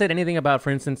 he hadn't said anything about, for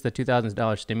instance, the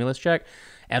 $2,000 stimulus check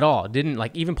at all. Didn't,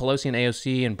 like, even Pelosi and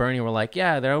AOC and Bernie were like,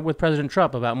 yeah, they're with President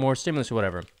Trump about more stimulus or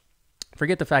whatever.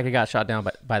 Forget the fact it got shot down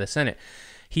by the Senate.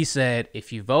 He said,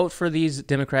 if you vote for these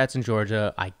Democrats in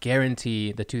Georgia, I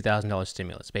guarantee the $2,000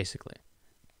 stimulus, basically.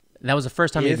 That was the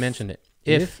first time he had mentioned it.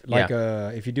 If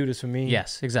you do this for me?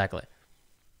 Yes, exactly.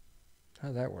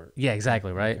 How'd that work? Yeah,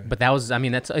 exactly, right? Okay. But that was,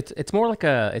 it's more like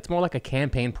a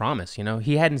campaign promise,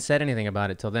 He hadn't said anything about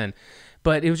it till then.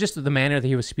 But it was just the manner that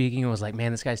he was speaking. It was like,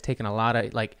 man, this guy's taking a lot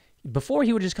of, like, before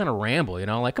he would just kind of ramble,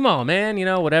 like, come on, man,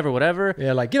 whatever.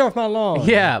 Yeah, like, get off my lawn.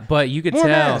 Yeah, but you could more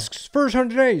tell. More masks. First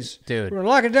 100 days. Dude. We're going to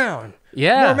lock it down.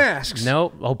 Yeah. More masks.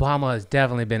 Nope. Obama has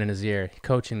definitely been in his ear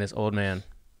coaching this old man.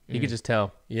 You could just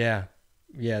tell. Yeah.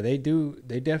 Yeah, they do.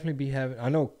 They definitely be having. I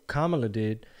know Kamala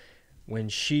did when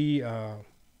she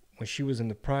was in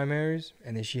the primaries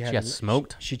and then she got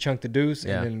smoked. She chunked the deuce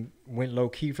and then went low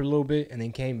key for a little bit and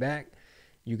then came back.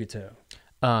 You could tell.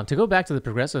 To go back to the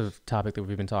progressive topic that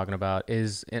we've been talking about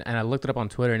and I looked it up on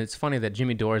Twitter, and it's funny that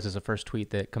Jimmy Dores is the first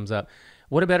tweet that comes up.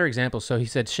 What a better example. So he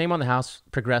said, shame on the House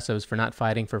progressives for not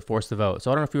fighting for Force the Vote.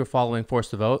 So I don't know if you were following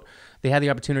Force the Vote. They had the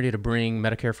opportunity to bring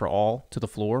Medicare for All to the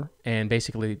floor, and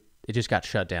basically it just got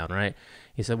shut down, right?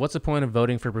 He said, what's the point of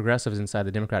voting for progressives inside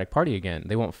the Democratic Party again?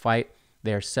 They won't fight.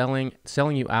 They're selling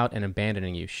you out and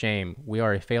abandoning you. Shame. We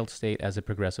are a failed state as a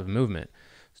progressive movement.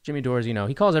 Jimmy Dores,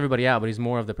 he calls everybody out, but he's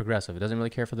more of the progressive. He doesn't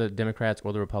really care for the Democrats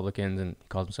or the Republicans, and he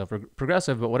calls himself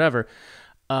progressive, but whatever.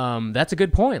 That's a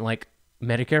good point. Like,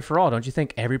 Medicare for All, don't you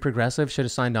think every progressive should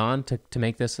have signed on to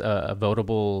make this a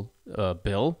votable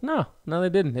bill? No, they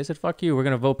didn't. They said, fuck you. We're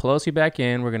going to vote Pelosi back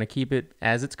in. We're going to keep it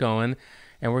as it's going,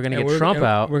 and we're going to get Trump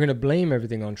out. We're going to blame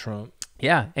everything on Trump.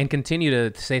 Yeah, and continue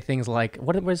to say things like,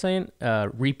 what are we saying?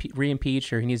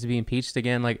 Re-impeach, or he needs to be impeached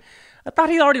again. Like, I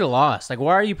thought he already lost. Like,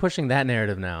 why are you pushing that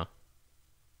narrative now?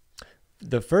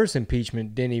 The first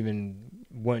impeachment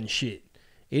wasn't shit.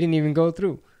 It didn't even go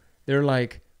through. They're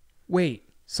like, wait,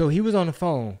 so he was on the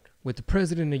phone with the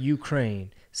president of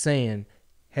Ukraine saying,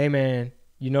 hey, man,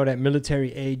 that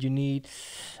military aid you need?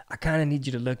 I kind of need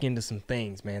you to look into some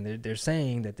things, man. They're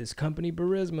saying that this company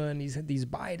Burisma and these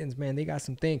Bidens, man, they got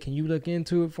some things. Can you look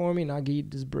into it for me and I'll give you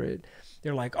this bread?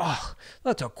 They're like, oh,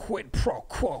 that's a quid pro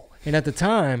quo. And at the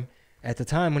time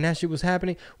when that shit was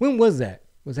happening, when was that?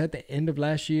 Was that the end of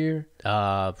last year?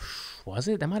 Was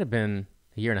it? That might have been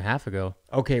a year and a half ago.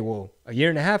 Okay, well, a year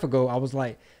and a half ago, I was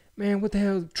like, man, what the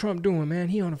hell is Trump doing, man?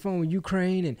 He on the phone with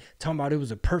Ukraine and talking about it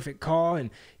was a perfect call, and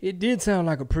it did sound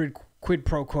like a pretty quid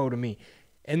pro quo to me.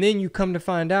 And then you come to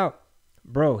find out,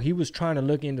 bro, he was trying to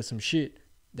look into some shit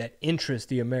that interests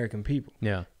the American people.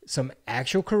 Yeah. Some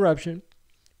actual corruption,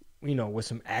 with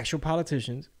some actual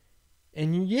politicians.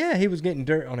 And yeah, he was getting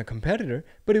dirt on a competitor,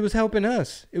 but it was helping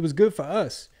us. It was good for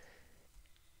us.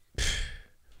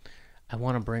 I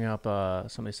want to bring up,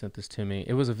 somebody sent this to me.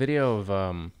 It was a video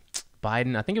of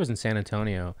Biden. I think it was in San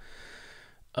Antonio.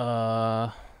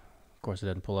 Of course, it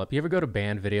doesn't pull up. You ever go to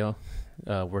banned video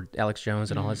where Alex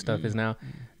Jones and all his stuff is now?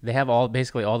 They have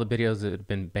basically all the videos that have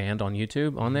been banned on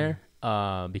YouTube on there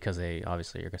because they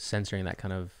obviously are censoring that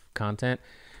kind of content.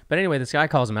 But anyway, this guy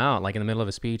calls him out, like, in the middle of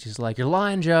a speech. He's like, you're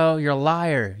lying, Joe. You're a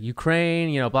liar.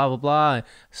 Ukraine, blah, blah, blah.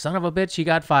 Son of a bitch, you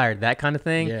got fired. That kind of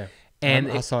thing. Yeah. And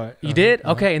I saw it. You did?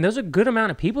 Okay. And there's a good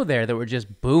amount of people there that were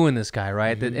just booing this guy,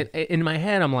 right? In my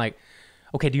head, I'm like,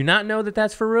 okay, do you not know that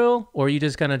that's for real? Or are you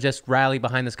just going to just rally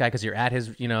behind this guy because you're at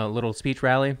his, little speech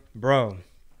rally? Bro,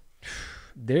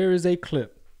 there is a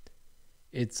clip.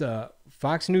 It's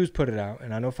Fox News put it out,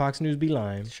 and I know Fox News be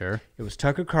lying. Sure. It was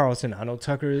Tucker Carlson. I know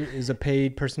Tucker is a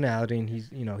paid personality, and he's,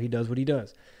 he does what he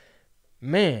does.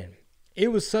 Man,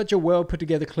 it was such a well put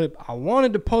together clip. I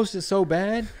wanted to post it so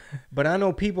bad, but I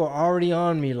know people are already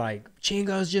on me like,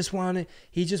 Chingo's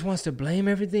he just wants to blame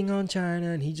everything on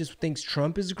China, and he just thinks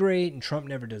Trump is great, and Trump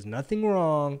never does nothing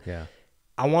wrong. Yeah.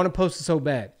 I want to post it so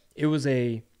bad. It was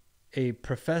a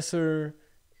professor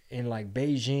in like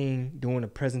Beijing doing a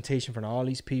presentation for all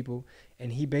these people,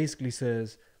 and he basically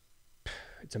says,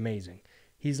 it's amazing.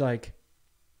 He's like,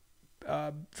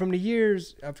 from the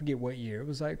years, I forget what year, it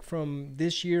was like from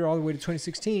this year all the way to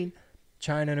 2016,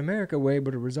 China and America were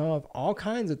able to resolve all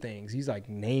kinds of things. He's like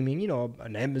naming, you know,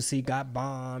 an embassy got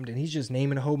bombed, and he's just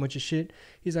naming a whole bunch of shit.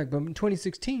 He's like, but in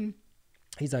 2016,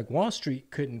 he's like, Wall Street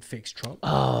couldn't fix Trump.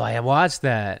 Oh, I watched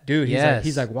that. Dude, yes.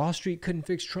 he's like, Wall Street couldn't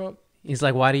fix Trump. He's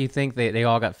like, why do you think they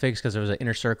all got fixed? Because there was an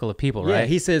inner circle of people, right? Yeah,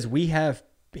 he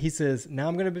says, now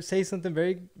I'm going to say something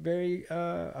very, very...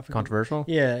 controversial?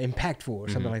 Yeah, impactful or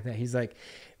something like that. He's like,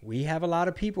 we have a lot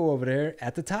of people over there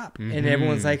at the top. And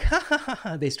everyone's like, ha, ha, ha,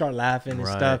 ha. They start laughing and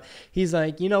stuff. He's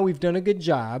like, you know, we've done a good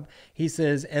job. He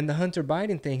says, and the Hunter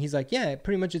Biden thing, he's like, yeah,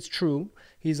 pretty much it's true.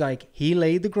 He's like, he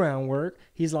laid the groundwork.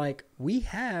 He's like, we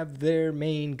have their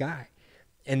main guy.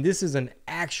 And this is an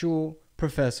actual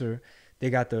professor. They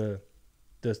got the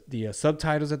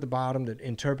subtitles at the bottom, the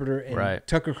interpreter, and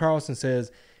Tucker Carlson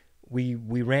says, we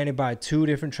ran it by 2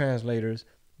 different translators.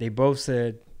 They both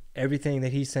said everything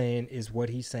that he's saying is what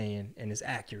he's saying and is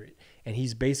accurate. And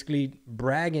he's basically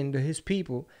bragging to his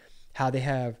people how they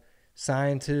have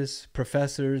scientists,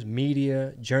 professors,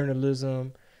 media,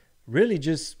 journalism, really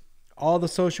just all the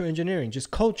social engineering,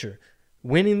 just culture,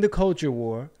 winning the culture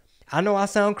war. I know I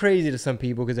sound crazy to some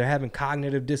people because they're having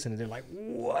cognitive dissonance. They're like,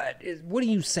 what are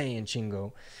you saying,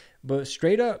 Chingo? But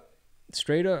straight up,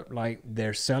 like,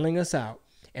 they're selling us out.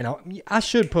 And I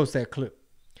should post that clip.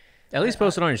 At least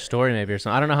post it on your story maybe or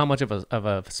something. I don't know how much of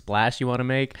a splash you want to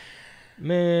make.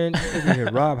 Man, over here,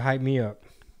 Rob hyped me up.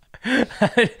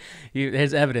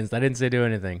 There's evidence. I didn't say do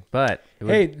anything. But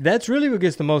hey, that's really what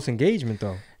gets the most engagement,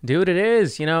 though. Dude, it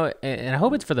is. You know, and I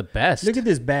hope it's for the best. Look at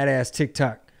this badass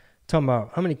TikTok. Talking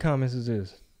about how many comments is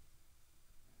this?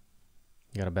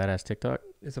 You got a badass TikTok?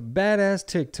 It's a badass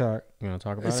TikTok. You want to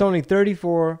talk about it? It's only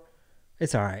 34.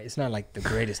 It's all right. It's not like the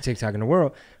greatest TikTok in the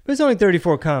world, but it's only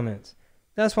 34 comments.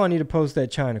 That's why I need to post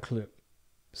that China clip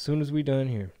as soon as we done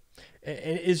here.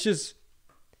 And it's just,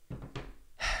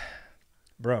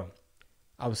 bro,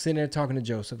 I was sitting there talking to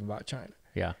Joseph about China.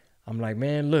 Yeah. I'm like,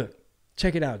 man, look,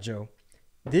 check it out, Joe.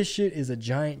 This shit is a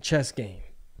giant chess game.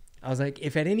 I was like,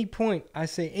 if at any point I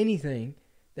say anything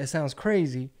that sounds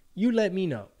crazy, you let me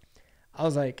know. I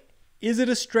was like, is it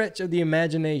a stretch of the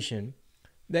imagination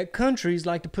that countries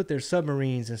like to put their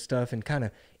submarines and stuff and kind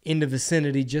of in the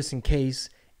vicinity just in case,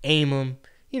 aim them,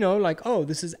 you know, like, oh,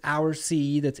 this is our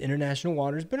sea, that's international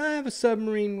waters, but I have a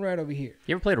submarine right over here.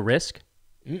 You ever played Risk?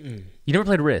 Mm-mm. You never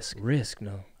played Risk? Risk,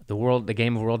 no. The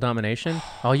game of world domination?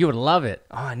 Oh, you would love it.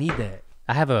 Oh, I need that.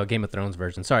 I have a Game of Thrones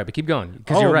version. Sorry, but keep going.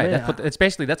 Because you're right. Man, It's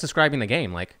basically, that's describing the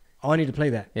game. Like, oh, I need to play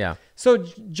that. Yeah. So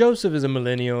Joseph is a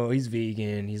millennial. He's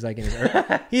vegan. He's like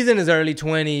he's in his early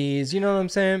 20s. You know what I'm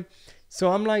saying?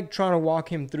 So I'm like trying to walk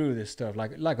him through this stuff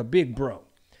like a big bro.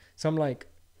 So I'm like,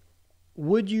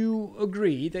 would you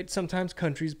agree that sometimes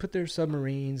countries put their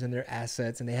submarines and their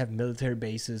assets and they have military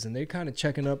bases and they're kind of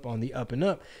checking up on the up and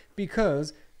up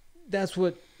because that's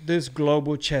what this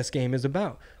global chess game is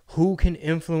about. Who can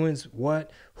influence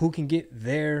what? Who can get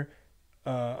their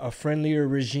a friendlier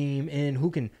regime in?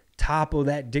 Who can topple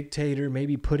that dictator?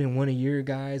 Maybe put in one of your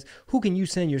guys. Who can you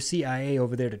send your CIA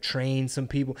over there to train some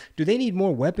people? Do they need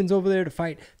more weapons over there to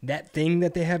fight that thing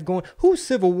that they have going? Whose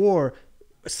civil war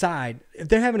side? If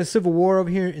they're having a civil war over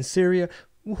here in Syria,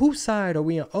 whose side are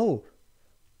we on? Oh,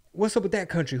 what's up with that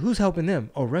country? Who's helping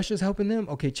them? Oh, Russia's helping them?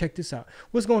 Okay, check this out.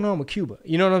 What's going on with Cuba?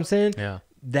 You know what I'm saying? Yeah.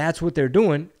 That's what they're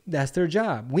doing. That's their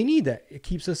job. We need that. It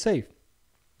keeps us safe.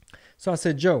 So I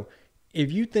said, Joe,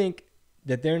 if you think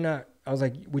that they're not, I was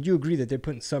like, would you agree that they're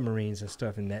putting submarines and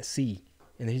stuff in that sea?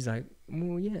 And he's like,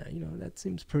 well, yeah, you know, that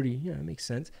seems pretty, yeah, it makes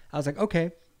sense. I was like,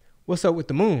 okay, what's up with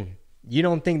the moon? You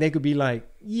don't think they could be like,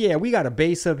 yeah, we got a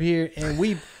base up here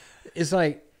and it's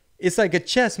like a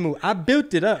chess move. I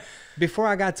built it up before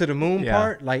I got to the moon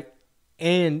part, like,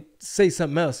 and say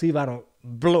something else, see if I don't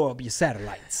blow up your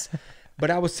satellites. But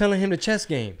I was telling him the chess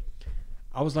game.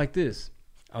 I was like this.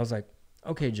 I was like,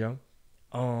 okay, Joe,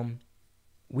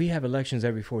 we have elections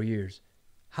every 4 years.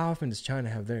 How often does China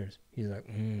have theirs? He's like,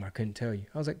 I couldn't tell you.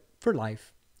 I was like, for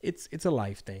life. It's a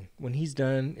life thing. When he's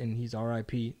done and he's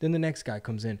RIP, then the next guy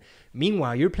comes in.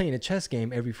 Meanwhile, you're playing a chess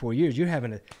game every 4 years. You're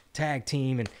having a tag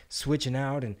team and switching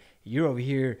out, and you're over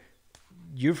here.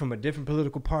 You're from a different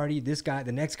political party. This guy,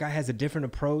 the next guy has a different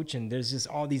approach, and there's just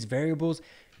all these variables.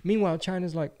 Meanwhile,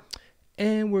 China's like,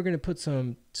 and we're going to put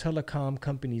some telecom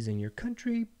companies in your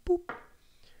country. Boop.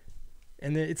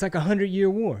 And then it's like 100-year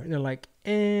war. And they're like,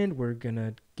 and we're going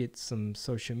to get some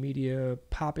social media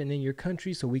popping in your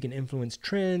country so we can influence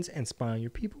trends and spy on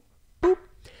your people. Boop.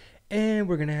 And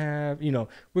we're going to have, you know,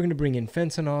 we're going to bring in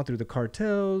fentanyl through the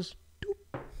cartels.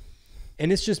 Doop.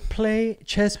 And it's just play,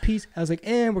 chess piece. I was like,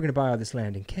 and we're going to buy all this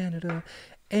land in Canada.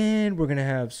 and we're going to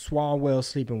have Swalwell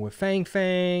sleeping with Fang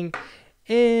Fang,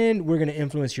 and we're going to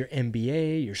influence your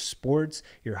NBA, your sports,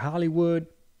 your Hollywood,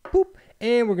 boop,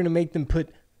 and we're going to make them put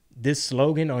this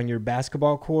slogan on your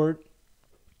basketball court,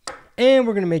 and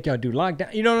we're going to make y'all do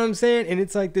lockdown. You know what I'm saying? And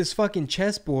it's like this fucking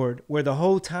chessboard where the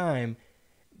whole time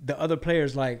the other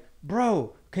player's like,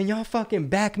 bro, can y'all fucking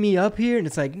back me up here? And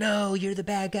it's like, no, you're the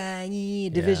bad guy.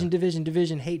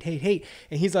 Division, hate.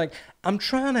 And he's like, I'm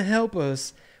trying to help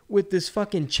us with this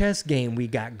fucking chess game we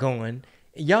got going.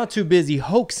 Y'all too busy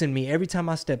hoaxing me every time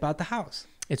I step out the house.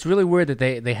 It's really weird that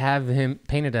they have him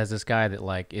painted as this guy that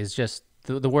like is just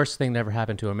the worst thing that ever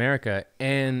happened to America.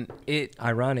 And it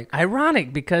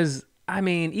ironic because I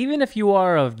mean, even if you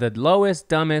are of the lowest,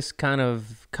 dumbest kind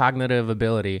of cognitive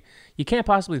ability, you can't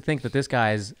possibly think that this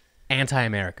guy is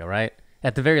anti-America, right?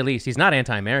 At the very least, he's not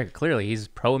anti-America. Clearly, he's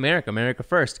pro-America, America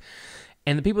first.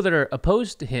 And the people that are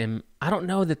opposed to him, I don't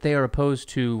know that they are opposed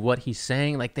to what he's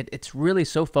saying. Like that, it's really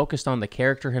so focused on the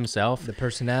character himself, the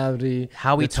personality,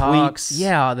 how he talks. Tweets,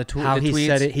 yeah, how the he tweets.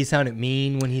 said it. He sounded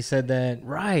mean when he said that.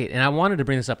 Right. And I wanted to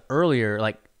bring this up earlier.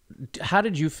 Like, how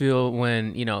did you feel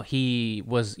when he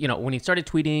was when he started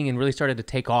tweeting and really started to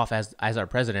take off as our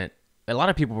president? A lot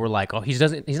of people were like, oh, he's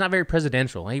not very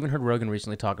presidential. I even heard Rogan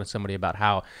recently talking to somebody about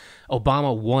how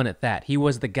Obama won at that. He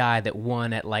was the guy that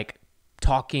won at like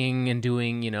talking and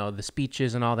doing, the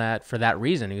speeches and all that for that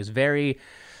reason. He was very,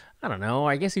 I don't know,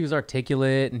 I guess he was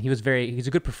articulate and he's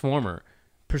a good performer.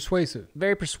 Persuasive.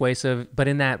 Very persuasive, but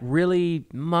in that really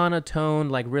monotone,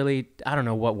 like really, I don't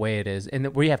know what way it is.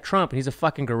 And where you have Trump and he's a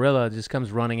fucking gorilla that just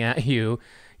comes running at you,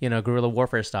 guerrilla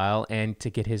warfare style, and to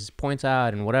get his points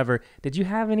out and whatever. Did you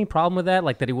have any problem with that?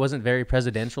 Like that he wasn't very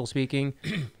presidential speaking?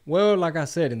 Well, like I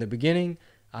said, in the beginning,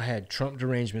 I had Trump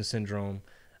derangement syndrome.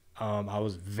 I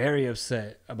was very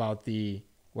upset about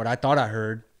what I thought I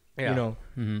heard. Yeah.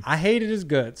 I hated his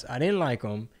guts. I didn't like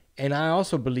him. And I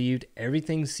also believed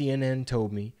everything CNN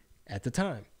told me at the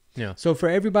time. Yeah. So for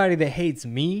everybody that hates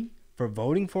me for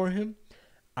voting for him,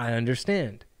 I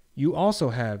understand. You also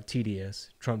have TDS,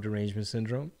 Trump derangement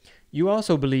syndrome. You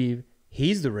also believe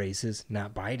he's the racist,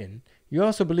 not Biden. You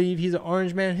also believe he's an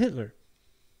orange man Hitler.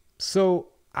 So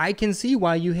I can see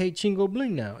why you hate Chingo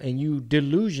Bling now, and you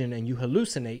delusion and you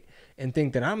hallucinate and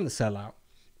think that I'm the sellout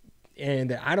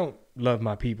and that I don't love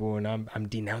my people and I'm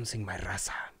denouncing my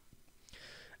raza.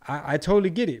 I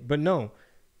totally get it, but no,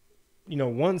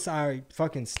 once I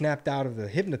fucking snapped out of the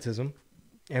hypnotism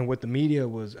and what the media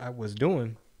was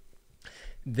doing,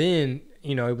 then,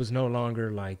 it was no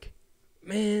longer like,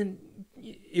 man,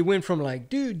 it went from like,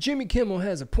 dude, Jimmy Kimmel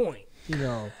has a point,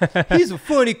 he's a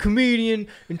funny comedian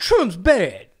and Trump's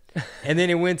bad. And then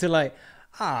it went to like,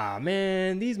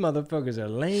 man, these motherfuckers are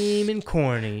lame and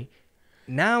corny.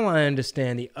 Now I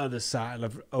understand the other side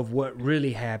of what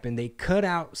really happened. They cut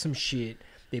out some shit.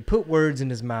 They put words in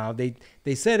his mouth.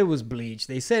 They said it was bleach.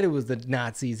 They said it was the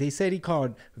Nazis. They said he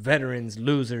called veterans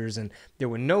losers, and there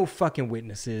were no fucking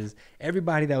witnesses.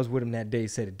 Everybody that was with him that day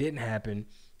said it didn't happen,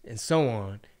 and so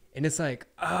on. And it's like,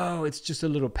 oh, it's just a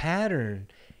little pattern.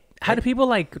 How do people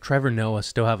like Trevor Noah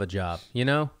still have a job,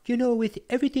 with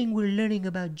everything we're learning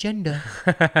about gender.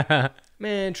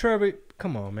 Man, Trevor,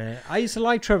 come on, man. I used to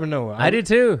like Trevor Noah. I did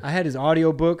too. I had his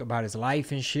audiobook about his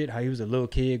life and shit, how he was a little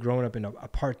kid growing up in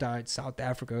apartheid South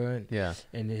Africa.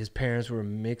 And his parents were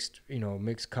mixed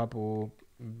couple,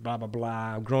 blah, blah,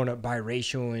 blah, growing up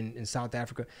biracial in South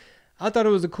Africa. I thought it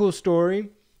was a cool story.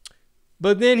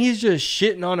 But then he's just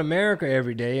shitting on America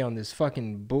every day on this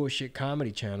fucking bullshit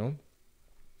comedy channel.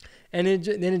 And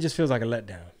then it just feels like a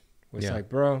letdown. It's like,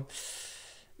 bro,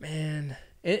 man.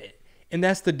 And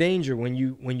that's the danger when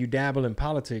you dabble in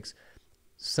politics.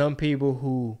 Some people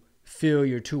who feel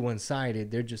you're too one-sided,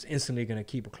 they're just instantly going to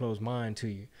keep a closed mind to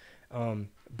you.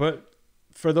 But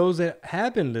for those that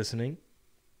have been listening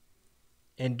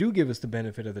and do give us the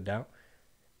benefit of the doubt,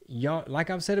 y'all, like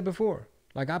I've said it before,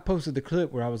 like I posted the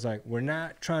clip where I was like, we're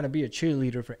not trying to be a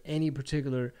cheerleader for any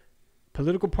particular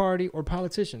political party or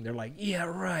politician. They're like, yeah,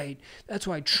 right. That's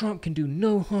why Trump can do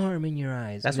no harm in your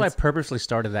eyes. That's why I purposely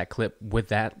started that clip with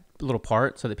that little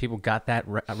part so that people got that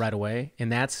right away.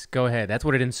 And go ahead. That's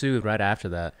what it ensued right after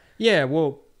that. Yeah,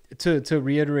 well, to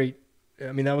reiterate,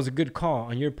 I mean, that was a good call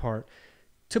on your part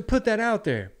to put that out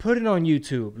there. Put it on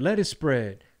YouTube. Let it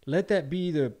spread. Let that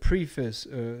be the preface,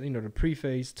 the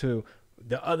preface to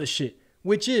the other shit,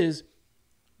 which is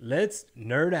let's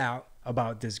nerd out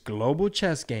about this global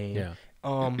chess game. Yeah.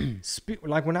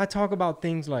 Like when I talk about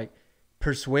things like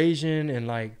persuasion and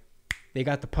like they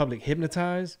got the public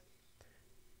hypnotized,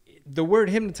 the word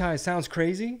hypnotized sounds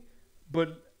crazy,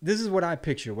 but this is what I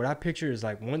picture. What I picture is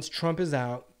like once Trump is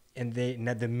out and the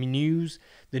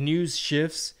news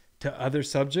shifts to other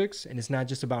subjects and it's not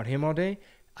just about him all day,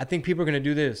 I think people are going to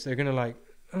do this. They're going to like,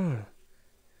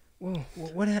 well,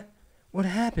 what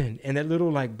happened? And that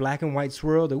little like black and white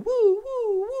swirl, the woo,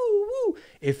 woo, woo, woo,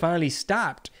 it finally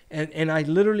stopped. And I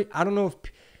don't know if,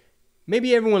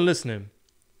 maybe everyone listening,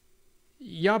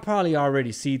 y'all probably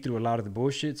already see through a lot of the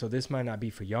bullshit, so this might not be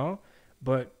for y'all.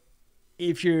 But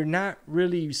if you're not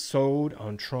really sold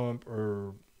on Trump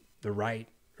or the right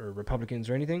or Republicans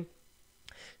or anything,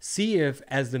 see if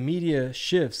as the media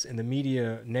shifts and the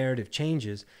media narrative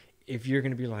changes, if you're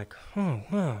going to be like, oh,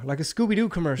 wow, like a Scooby-Doo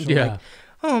commercial. Yeah. Like,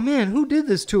 oh, man, who did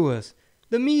this to us?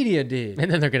 The media did. And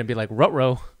then they're going to be like,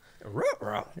 ruh-roh.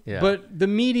 Ruh-roh. Yeah. But the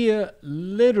media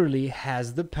literally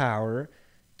has the power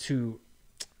to,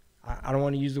 I don't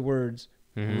want to use the words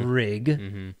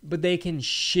rig, but they can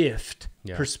shift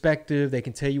perspective. They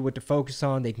can tell you what to focus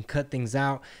on. They can cut things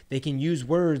out. They can use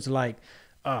words like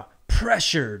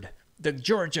pressured, the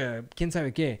Georgia, quién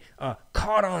sabe qué,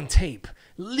 caught on tape,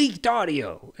 leaked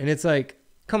audio. And it's like,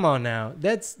 come on now.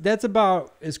 That's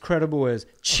about as credible as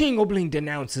Chingo Bling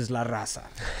denounces La Raza.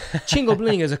 Chingo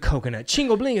Bling is a coconut.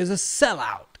 Chingo Bling is a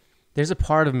sellout. There's a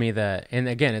part of me that, and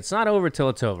again, it's not over till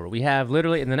it's over. We have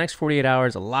literally in the next 48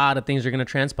 hours, a lot of things are going to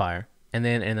transpire. And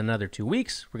then in another 2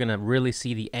 weeks, we're going to really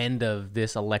see the end of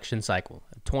this election cycle.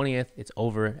 20th, it's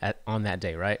over on that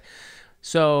day, right?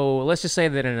 So let's just say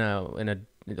that in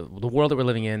the world that we're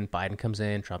living in, Biden comes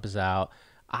in, Trump is out.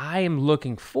 I am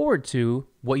looking forward to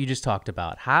what you just talked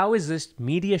about. How is this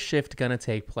media shift going to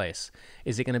take place?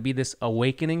 Is it going to be this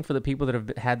awakening for the people that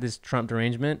have had this Trump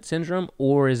derangement syndrome?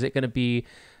 Or is it going to be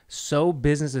so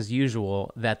business as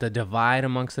usual that the divide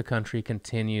amongst the country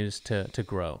continues to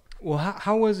grow? Well,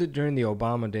 how was it during the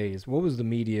Obama days? What was the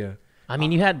media? I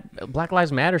mean, you had Black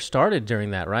Lives Matter started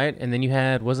during that, right? And then you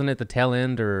had, wasn't it the tail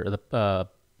end or the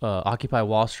Occupy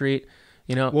Wall Street?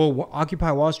 You know, Well,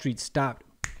 Occupy Wall Street stopped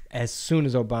as soon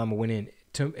as Obama went in,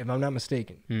 if I'm not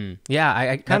mistaken. Yeah,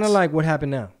 I Kind of like what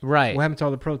happened now. Right. What happened to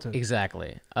all the protests?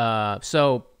 Exactly.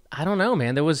 So I don't know,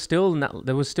 man. There was still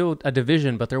a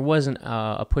division, but there wasn't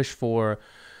a push for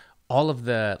all of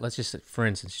the. Let's just, for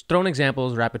instance, throwing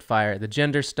examples, rapid fire, the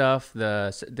gender stuff,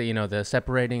 the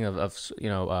separating of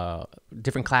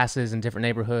different classes and different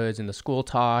neighborhoods, and the school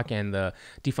talk, and the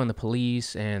defund the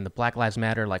police, and the Black Lives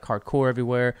Matter like hardcore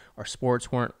everywhere. Our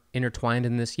sports weren't intertwined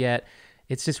in this yet.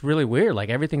 It's just really weird. Like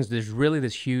there's really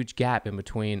this huge gap in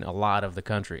between a lot of the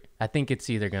country. I think it's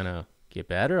either gonna get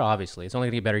better. Obviously, it's only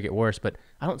gonna get better, get worse, but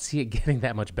I don't see it getting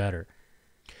that much better.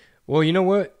 Well, you know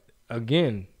what?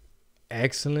 Again,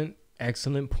 excellent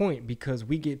point, because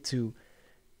we get to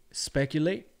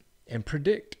speculate and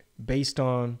predict based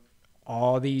on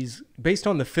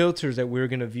the filters that we're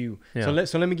gonna view. Yeah.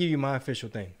 So let me give you my official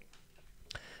thing.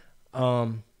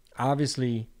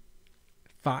 Obviously,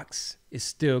 Fox is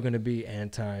still going to be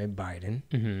anti-Biden.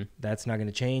 Mm-hmm. That's not going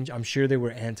to change. I'm sure they were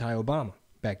anti-Obama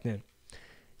back then.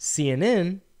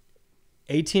 CNN,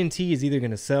 AT&T is either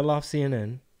going to sell off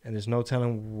CNN, and there's no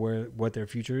telling what their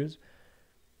future is,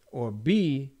 or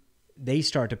B, they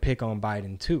start to pick on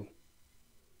Biden too.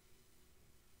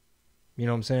 You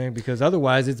know what I'm saying? Because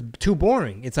otherwise it's too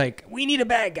boring. It's like, we need a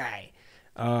bad guy.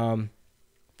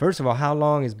 First of all, how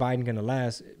long is Biden going to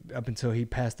last up until he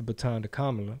passed the baton to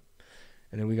Kamala?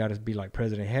 And then we got to be like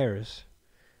President Harris.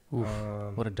 Oof,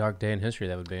 what a dark day in history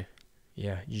that would be.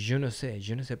 Yeah, je ne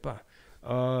sais pas.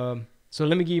 So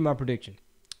let me give you my prediction.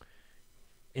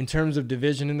 In terms of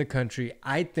division in the country,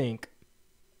 I think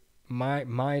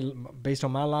based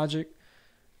on my logic,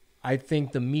 I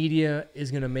think the media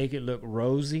is going to make it look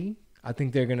rosy. I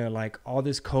think they're going to, like, all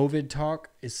this COVID talk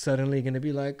is suddenly going to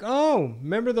be like, oh,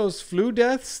 remember those flu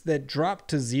deaths that dropped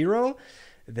to 0?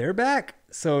 They're back.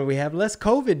 So we have less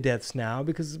COVID deaths now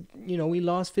because, we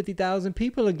lost 50,000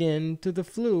 people again to the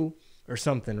flu or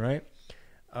something, right?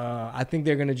 I think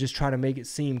they're going to just try to make it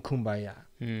seem kumbaya.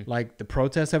 Like the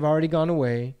protests have already gone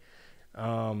away.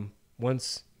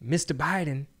 Once Mr.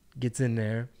 Biden gets in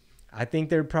there, I think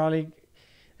they're probably...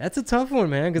 That's a tough one,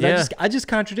 man, because I just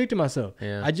contradicted myself.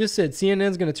 Yeah. I just said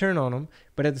CNN's going to turn on them,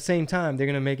 but at the same time, they're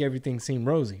going to make everything seem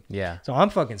rosy. Yeah. So I'm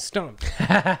fucking stumped.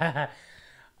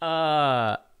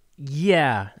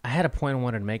 Yeah, I had a point I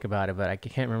wanted to make about it, but I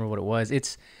can't remember what it was.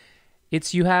 It's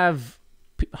you have,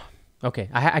 okay,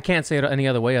 I can't say it any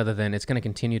other way other than it's going to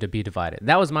continue to be divided.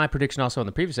 That was my prediction also on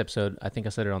the previous episode. I think I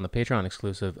said it on the Patreon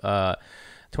exclusive,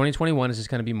 2021 is just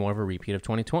going to be more of a repeat of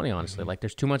 2020, honestly. Like,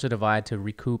 there's too much a divide to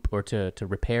recoup or to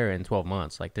repair in 12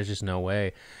 months. Like, there's just no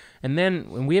way. And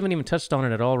then we haven't even touched on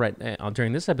it at all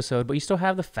during this episode, but you still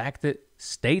have the fact that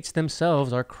states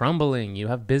themselves are crumbling. You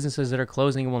have businesses that are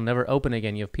closing and will never open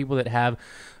again. You have people that have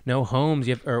no homes.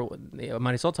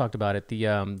 Marisol talked about it,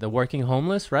 the working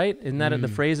homeless, right? Isn't that the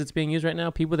phrase that's being used right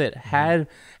now? People that have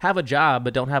a job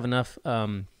but don't have enough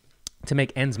to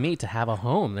make ends meet, to have a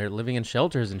home. They're living in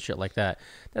shelters and shit like that.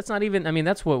 That's not even, I mean,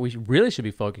 that's what we really should be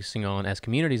focusing on as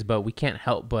communities, but we can't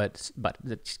help but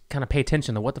kind of pay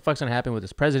attention to what the fuck's going to happen with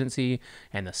this presidency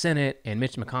and the Senate, and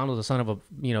Mitch McConnell's the son of a,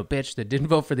 bitch that didn't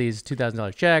vote for these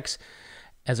 $2,000 checks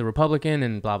as a Republican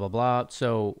and blah, blah, blah.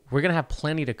 So we're going to have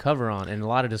plenty to cover on and a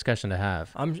lot of discussion to have.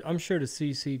 I'm sure the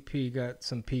CCP got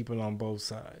some people on both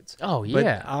sides. Oh,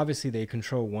 yeah. But obviously they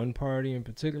control one party in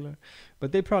particular,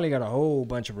 but they probably got a whole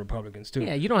bunch of Republicans too.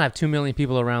 Yeah, you don't have 2 million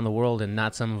people around the world and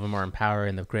not some of them are in power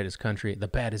in the greatest country, the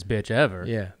baddest bitch ever.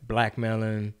 Yeah,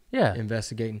 blackmailing, yeah,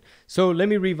 investigating. So let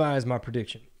me revise my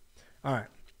prediction. All right.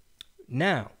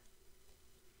 Now,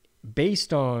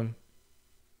 based on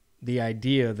the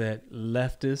idea that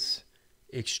leftist,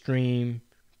 extreme,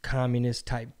 communist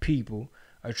type people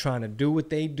are trying to do what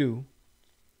they do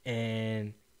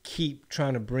and keep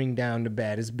trying to bring down the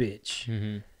baddest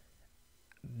bitch,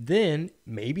 then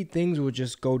maybe things will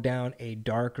just go down a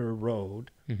darker road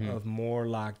of more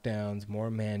lockdowns, more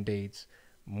mandates,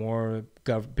 more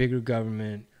bigger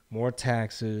government, more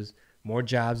taxes, more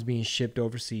jobs being shipped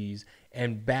overseas,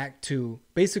 and back to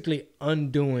basically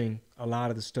undoing a lot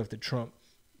of the stuff that Trump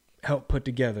help put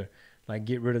together, like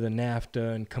get rid of the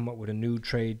NAFTA and come up with a new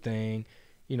trade thing,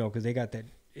 because they got that.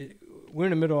 We're in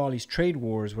the middle of all these trade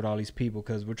wars with all these people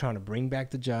because we're trying to bring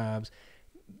back the jobs,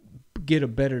 get a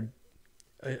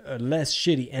less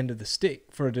shitty end of the stick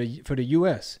for the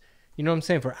U.S. You know what I'm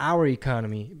saying? For our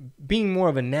economy, being more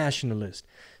of a nationalist.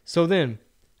 So then,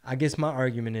 I guess my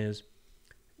argument is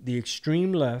the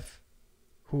extreme left,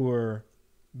 who are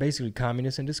basically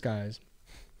communists in disguise,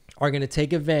 are going to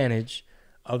take advantage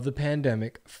of the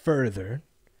pandemic further,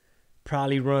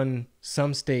 probably run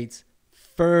some states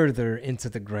further into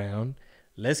the ground.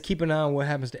 Let's keep an eye on what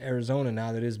happens to Arizona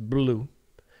now that it's blue.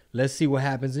 Let's see what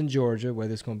happens in Georgia,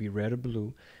 whether it's going to be red or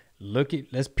blue.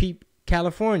 Let's peep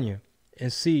California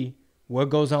and see what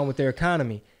goes on with their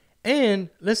economy. And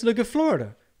let's look at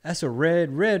Florida. That's a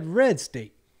red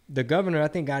state. The governor, I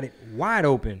think, got it wide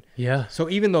open. Yeah. So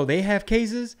even though they have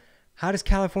cases, how does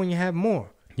California have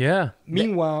more? Yeah.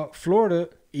 Meanwhile, Florida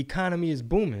economy is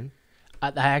booming.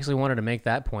 I actually wanted to make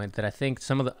that point that I think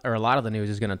a lot of the news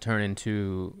is going to turn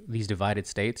into these divided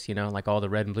states, like all the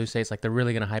red and blue states. Like they're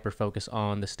really going to hyper focus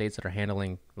on the states that are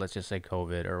handling, let's just say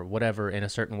COVID or whatever in a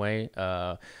certain way,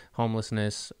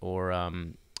 homelessness or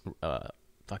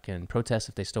fucking protests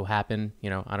if they still happen,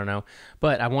 I don't know.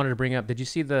 But I wanted to bring up, did you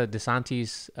see the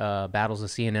DeSantis battles a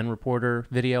CNN reporter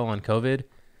video on COVID?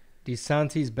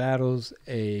 DeSantis battles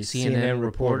a CNN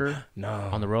reporter. No.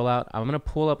 On the rollout. I'm going to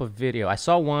pull up a video. I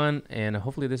saw one, and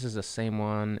hopefully this is the same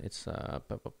one. It's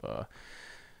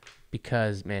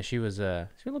because, man, she was being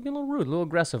a little rude, a little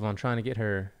aggressive on trying to get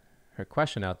her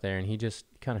question out there, and he just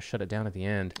kind of shut it down at the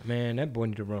end. Man, that boy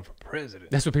need to run for president.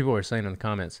 That's what people were saying in the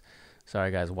comments. Sorry,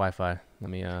 guys, Wi-Fi. Let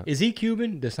me... Is he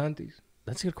Cuban, DeSantis?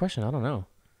 That's a good question. I don't know.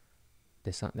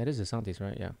 That is DeSantis,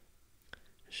 right? Yeah.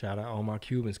 Shout out all my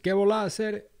Cubans. Que vola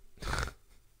said it.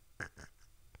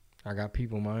 I got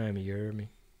people in Miami, you heard me?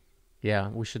 Yeah,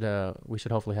 we should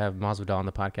hopefully have Masvidal on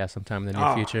the podcast sometime in the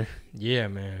near future. Yeah,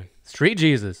 man. Street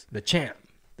Jesus. The champ.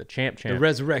 The champ. The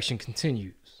resurrection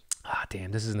continues. Ah,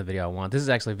 damn, this isn't the video I want. This is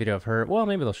actually a video of her. Well,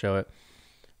 maybe they'll show it.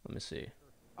 Let me see.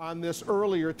 On this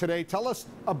earlier today, tell us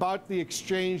about the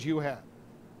exchange you had.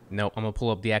 No, I'm going to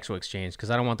pull up the actual exchange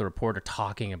because I don't want the reporter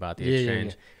talking about the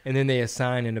exchange. Yeah. And then they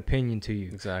assign an opinion to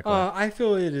you. Exactly. I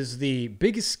feel it is the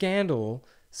biggest scandal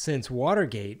since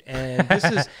Watergate. And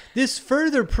this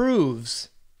further proves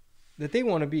that they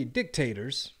want to be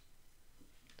dictators.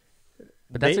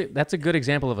 But that's a good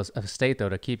example of a state, though,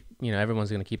 to keep, everyone's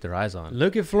going to keep their eyes on.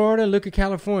 Look at Florida, look at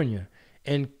California.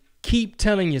 And keep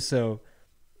telling yourself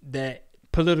that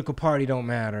political party don't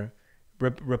matter.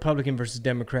 Republican versus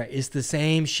Democrat. It's the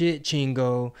same shit,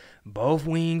 Chingo. Both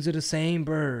wings are the same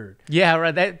bird. Yeah,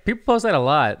 right. That people post that a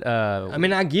lot. I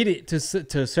mean, I get it to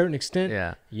a certain extent.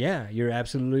 Yeah. Yeah, you're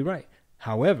absolutely right.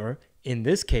 However, in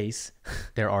this case,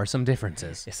 there are some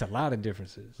differences. It's a lot of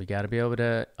differences. We got to be able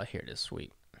to... Oh, here it is.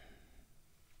 Sweet.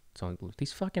 So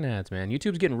these fucking ads, man.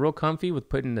 YouTube's getting real comfy with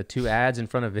putting the 2 ads in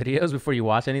front of videos before you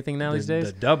watch anything now these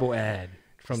days. The double ad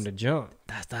from the jump.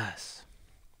 That's us.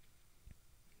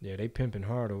 Yeah, they pimping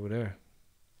hard over there.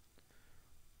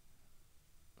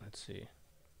 Let's see.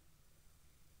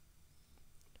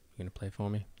 You gonna play for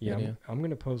me? Yeah, Video? I'm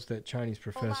gonna post that Chinese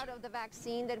professor. Rollout of the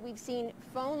vaccine that we've seen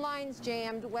phone lines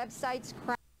jammed, websites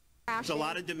crashing. There's a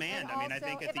lot of demand. I mean, I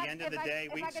think at the end of the day,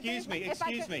 excuse me. If I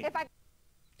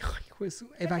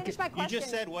finish my You question, just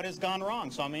said what has gone wrong,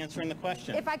 so I'm answering the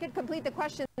question. if I could complete the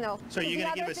question, though. So you're The going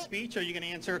to other give a thing- speech, or you're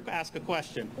going to ask a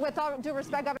question? With all due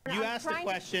respect, Governor, You I'm asked the trying-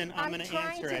 question. I'm going to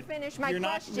answer trying it. to finish my you're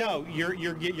question. Not. No,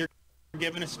 you're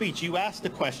giving a speech. You asked the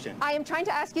question. I am trying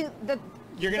to ask you the.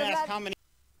 You're going to the ask le- how many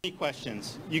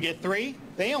questions? You get 3?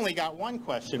 They only got 1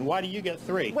 question. Why do you get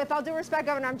 3? With all due respect,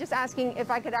 Governor, I'm just asking if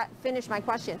I could finish my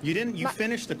question. You didn't. You My-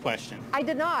 finished the question. I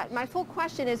did not. My full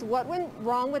question is what went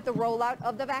wrong with the rollout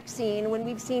of the vaccine when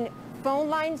we've seen phone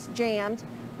lines jammed,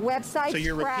 websites So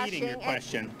you're crashing? repeating your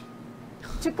question.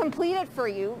 To complete it for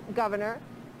you, Governor,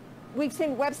 we've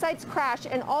seen websites crash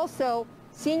and also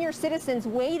senior citizens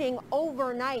waiting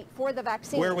overnight for the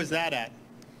vaccine. Where was that at?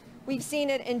 We've seen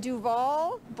it in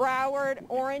Duval, Broward,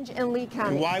 Orange, and Lee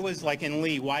County. And why was, like in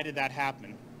Lee, why did that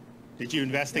happen? Did you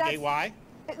investigate why?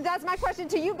 That's my question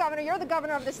to you, Governor. You're the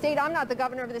governor of the state. I'm not the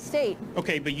governor of the state.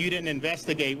 Okay, but you didn't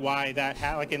investigate why that,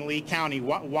 like in Lee County,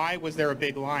 why was there a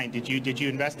big line? Did you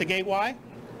investigate why?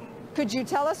 Could you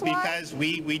tell us why? Because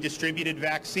we distributed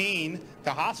vaccine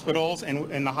to hospitals,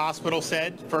 and the hospital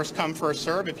said, first come, first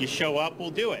serve. If you show up,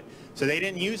 we'll do it. So they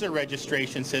didn't use a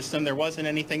registration system. There wasn't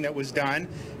anything that was done,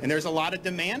 and there's a lot of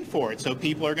demand for it. So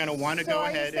people are going to want to go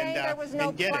ahead and there was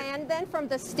no get plan it. then from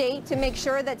the state to make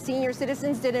sure that senior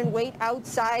citizens didn't wait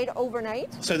outside overnight?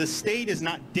 So the state is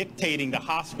not dictating to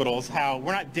hospitals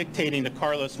we're not dictating to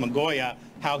Carlos Magoya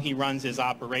how he runs his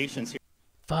operations here.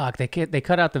 Fuck, they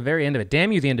cut out the very end of it.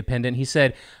 Damn you, The Independent. He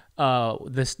said,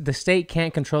 the state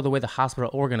can't control the way the hospital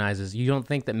organizes. You don't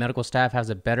think that medical staff has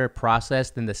a better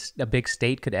process than a big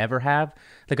state could ever have?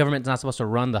 The government's not supposed to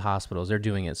run the hospitals. They're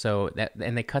doing it.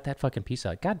 And they cut that fucking piece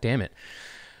out. God damn it.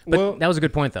 But Well, that was a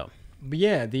good point, though. But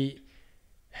yeah,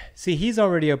 see, he's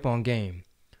already up on game.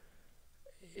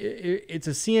 It's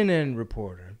a CNN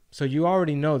reporter, so you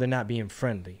already know they're not being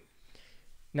friendly.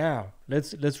 Now,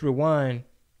 let's rewind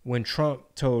when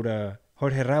Trump told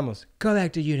Jorge Ramos, go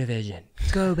back to Univision.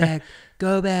 Go back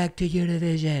to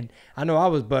Univision. I know I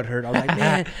was butthurt. I was like,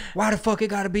 man, why the fuck it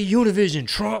gotta be Univision,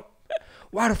 Trump?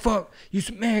 Why the fuck?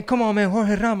 Man, come on, man,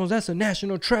 Jorge Ramos, that's a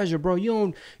national treasure, bro.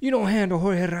 You don't handle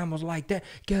Jorge Ramos like that.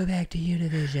 Go back to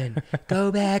Univision.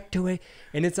 Go back to it.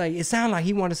 And it's like, it sounded like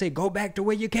he wanted to say, go back to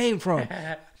where you came from.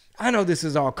 I know this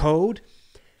is all code,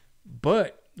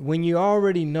 but when you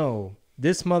already know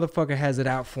this motherfucker has it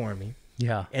out for me,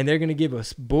 Yeah. and they're going to give a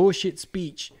bullshit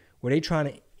speech where they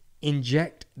trying to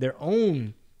inject their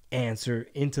own answer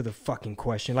into the fucking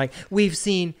question. Like, we've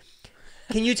seen,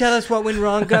 can you tell us what went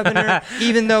wrong, Governor?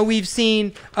 Even though we've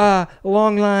seen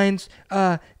long lines,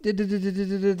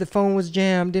 the phone was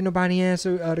jammed, didn't nobody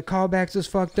answer, the callbacks was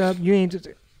fucked up. You ain't,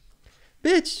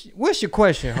 bitch, what's your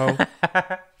question, ho?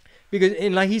 Because,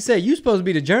 and like he said, you supposed to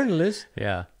be the journalist.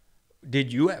 Yeah.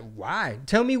 Did you? Why?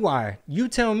 Tell me why. You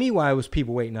tell me why it was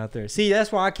people waiting out there. See, that's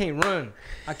why I can't run.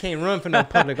 I can't run for no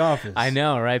public office. I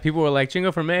know, right? People were like,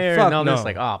 Chingo for mayor Fuck and all this. no.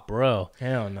 Like, oh, bro.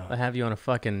 Hell no. I'll have you on a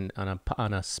fucking,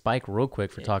 on a spike real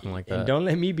quick for talking like that. And don't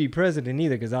let me be president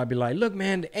either, because I'll be like, look,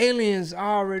 man, the aliens, I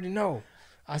already know.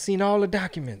 I seen all the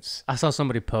documents. I saw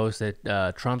somebody post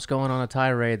that Trump's going on a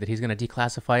tirade that he's going to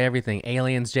declassify everything.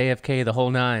 Aliens, JFK, the whole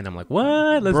nine. I'm like,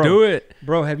 what? Let's do it.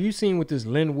 Bro, have you seen what this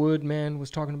Linwood man was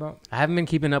talking about? I haven't been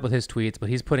keeping up with his tweets, but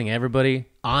he's putting everybody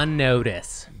on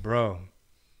notice. Bro,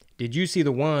 did you see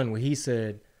the one where he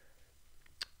said,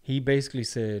 he basically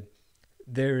said,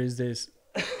 there is this,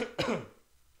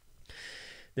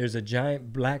 there's a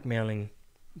giant blackmailing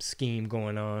scheme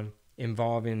going on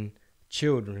involving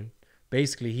children.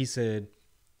 Basically, he said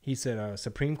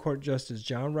Supreme Court Justice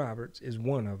John Roberts is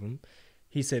one of them.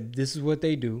 He said, this is what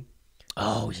they do.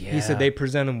 Oh, yeah. He said they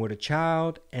present them with a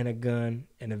child and a gun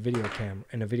and a video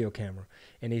camera.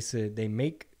 And they said they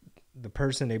make the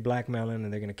person they blackmailing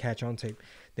and they're going to catch on tape.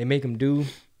 They make them do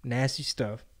nasty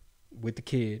stuff with the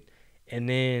kid. And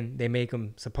then they make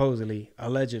them supposedly,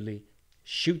 allegedly,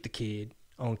 shoot the kid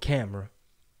on camera.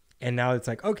 And now it's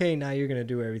like, okay, now you're going to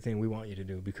do everything we want you to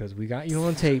do because we got you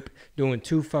on tape doing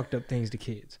 2 fucked up things to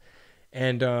kids.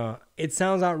 And it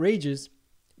sounds outrageous,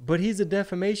 but he's a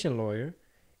defamation lawyer.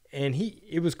 And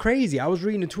it was crazy. I was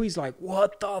reading the tweets like,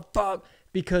 what the fuck?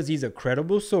 Because he's a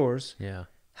credible source. Yeah.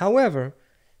 However,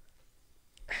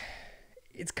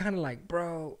 it's kind of like,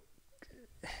 bro,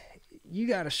 you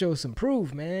got to show some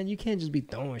proof, man. You can't just be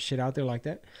throwing shit out there like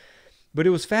that. But it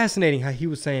was fascinating how he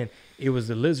was saying it was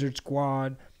the Lizard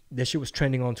Squad. That shit was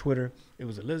trending on Twitter. It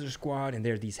was a Lizard Squad, and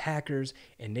they're these hackers,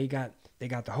 and they got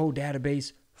the whole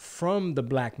database from the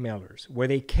blackmailers, where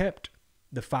they kept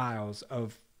the files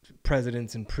of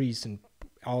presidents and priests and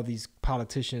all these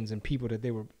politicians and people that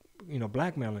they were,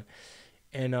 blackmailing.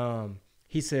 And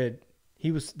he said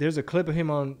there's a clip of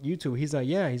him on YouTube. He's like,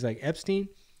 yeah, he's like, Epstein.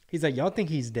 He's like, y'all think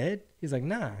he's dead? He's like,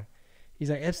 nah. He's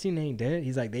like, Epstein ain't dead.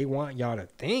 He's like, they want y'all to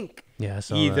think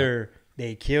either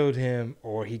they killed him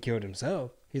or he killed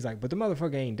himself. He's like, but the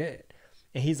motherfucker ain't dead.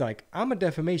 And he's like, I'm a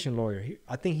defamation lawyer.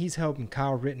 I think he's helping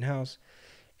Kyle Rittenhouse,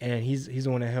 and he's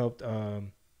the one that helped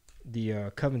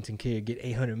the Covington kid get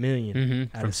 $800 million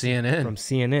from CNN. From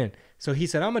CNN. So he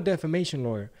said, I'm a defamation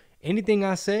lawyer. Anything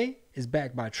I say is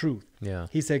backed by truth. Yeah.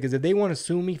 He said, because if they want to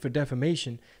sue me for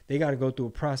defamation, they got to go through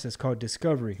a process called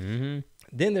discovery.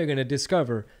 Then they're gonna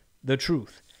discover the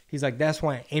truth. He's like, that's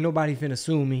why ain't nobody finna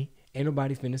sue me. Ain't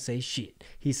nobody finna say shit.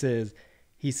 He says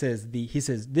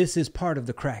this is part of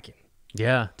the Kraken.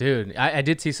 Yeah, dude. I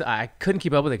did see. I couldn't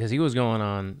keep up with it because he was going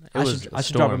on. I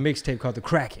should drop a mixtape called The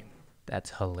Kraken.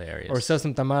 That's hilarious. Or sell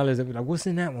some tamales and be like, what's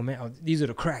in that one, man? Oh, these are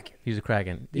the Kraken. These are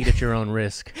Kraken. Eat at your own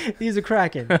risk. These are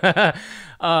Kraken.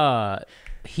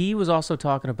 He was also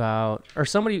talking about, or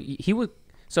somebody,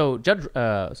 Judge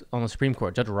on the Supreme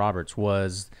Court, Judge Roberts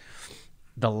was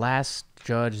the last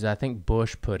judge that I think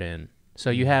Bush put in.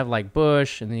 So you have like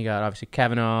Bush, and then you got obviously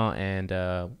Kavanaugh and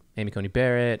Amy Coney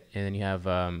Barrett, and then you have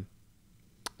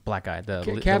black guy.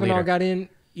 Kavanaugh got in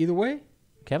either way?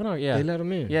 Kavanaugh, yeah. They let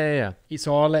him in. Yeah.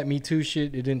 So all that Me Too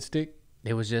shit, it didn't stick?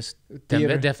 It was just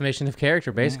defamation of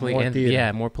character, basically. More theater.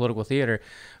 Yeah, more political theater.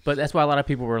 But that's why a lot of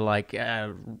people were like,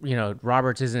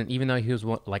 Roberts isn't, even though he was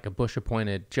like a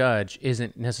Bush-appointed judge,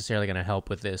 isn't necessarily going to help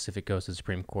with this if it goes to the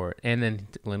Supreme Court. And then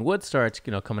Lynn Wood starts,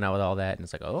 coming out with all that, and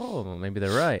it's like, oh, well, maybe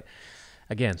they're right.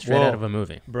 Again, straight out of a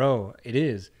movie. Bro, it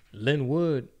is. Lynn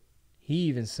Wood, he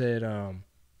even said,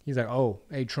 he's like, oh,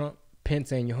 hey, Trump,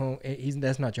 Pence ain't your home.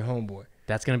 That's not your homeboy.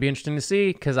 That's going to be interesting to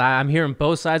see because I'm hearing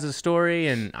both sides of the story,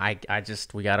 and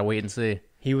we got to wait and see.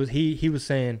 He was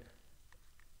saying,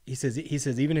 he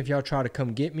says even if y'all try to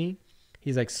come get me,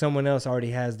 he's like, someone else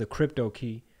already has the crypto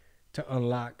key to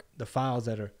unlock the files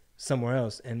that are somewhere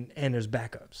else, and there's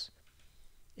backups.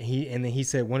 And then he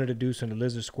said one of the dudes from the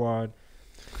Lizard Squad,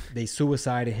 they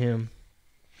suicided him,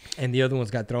 and the other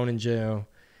ones got thrown in jail.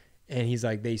 And he's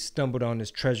like, they stumbled on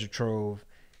this treasure trove.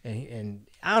 And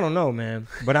I don't know, man,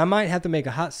 but I might have to make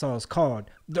a hot sauce called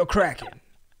The Kraken.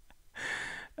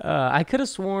 I could have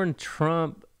sworn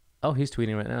Trump. Oh, he's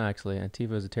tweeting right now, actually.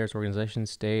 Antifa is a terrorist organization.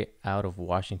 Stay out of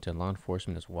Washington. Law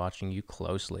enforcement is watching you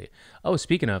closely. Oh,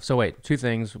 speaking of, so wait, two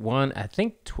things. One, I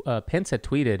think Pence had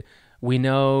tweeted, we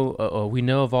know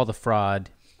of all the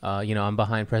fraud. I'm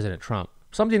behind President Trump.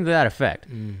 Something to that effect.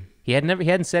 He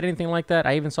hadn't said anything like that.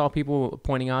 I even saw people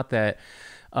pointing out that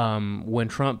when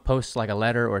Trump posts like a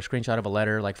letter or a screenshot of a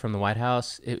letter like from the White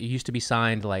House, it used to be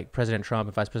signed like President Trump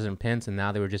and Vice President Pence, and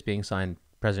now they were just being signed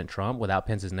President Trump without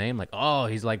Pence's name. Like, oh,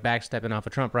 he's like backstepping off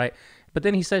of Trump, right? But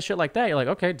then he says shit like that. You're like,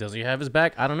 okay, does he have his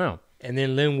back? I don't know. And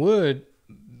then Lynn Wood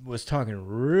was talking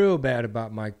real bad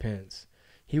about Mike Pence.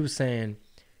 He was saying,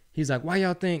 he's like, why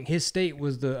y'all think his state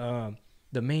was the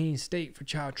main state for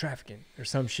child trafficking or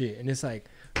some shit? And it's like,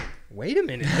 wait a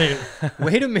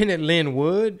minute, Lynn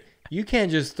Wood. You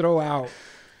can't just throw out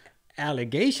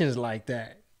allegations like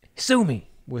that. Sue me.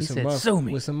 Sue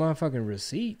me. With some motherfucking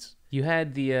receipts. You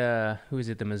had the, who is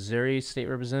it, the Missouri state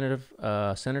representative,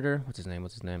 senator? What's his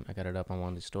name? I got it up on one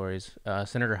of these stories.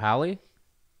 Senator Hawley,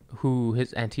 who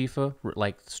his Antifa,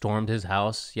 like, stormed his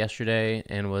house yesterday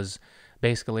and was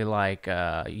basically like,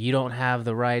 you don't have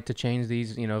the right to change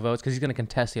these, votes, because he's going to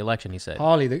contest the election, he said.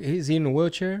 Hawley, is he in a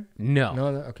wheelchair? No.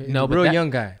 Okay. No, the real young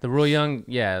guy. The real young,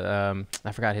 yeah.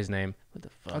 I forgot his name. What the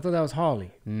fuck? I thought that was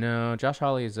Hawley. No, Josh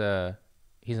Hawley is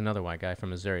he's another white guy from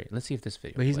Missouri. Let's see if this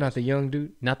video But he's plays. not the young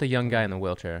dude? Not the young guy in the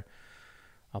wheelchair.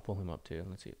 I'll pull him up too.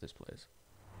 Let's see if this plays.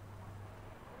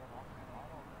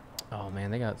 Oh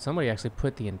man, somebody actually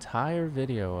put the entire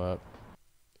video up.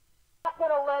 Not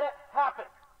gonna let it happen.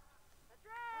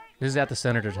 This is at the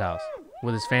senator's house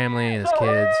with his family and his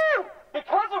kids.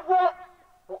 Because of what?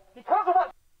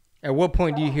 At what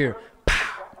point do you hear?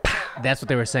 That's what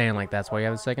they were saying. Like, that's why you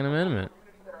have the Second Amendment.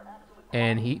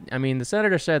 And the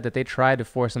senator said that they tried to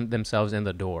force themselves in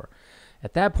the door.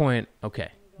 At that point, okay,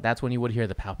 that's when you would hear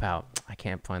the pow pow. I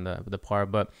can't find the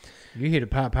part, but you hear the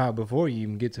pow pow before you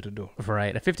even get to the door.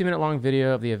 Right. A 50-minute long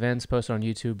video of the events posted on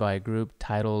YouTube by a group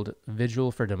titled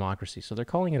Vigil for Democracy. So they're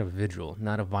calling it a vigil,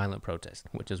 not a violent protest,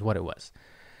 which is what it was.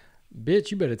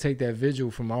 Bitch, you better take that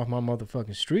vigil from off my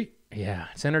motherfucking street. Yeah.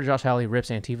 Senator Josh Hawley rips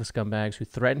Antifa scumbags who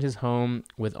threatened his home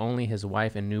with only his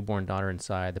wife and newborn daughter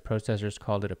inside. The protesters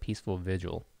called it a peaceful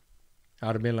vigil. I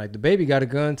would have been like, the baby got a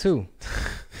gun too.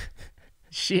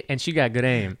 She got good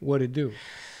aim. What'd it do?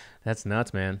 That's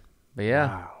nuts, man. But yeah.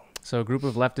 Wow. So a group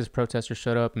of leftist protesters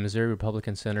showed up in Missouri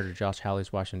Republican Senator Josh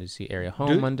Hawley's Washington, D.C. area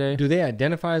home Monday. Do they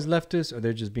identify as leftists, or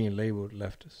they're just being labeled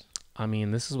leftists? I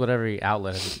mean, this is what every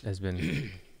outlet has been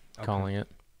calling it.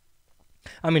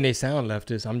 I mean, they sound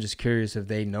leftist. I'm just curious if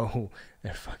they know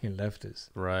they're fucking leftists.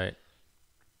 Right.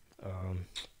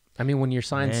 I mean, when your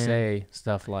signs say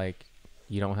stuff like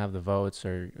you don't have the votes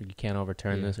or you can't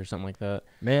overturn this or something like that.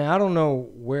 Man, I don't know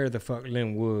where the fuck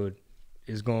Lynn Wood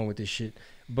is going with this shit.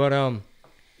 But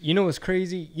you know what's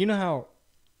crazy? You know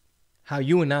how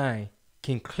you and I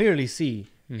can clearly see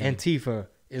Antifa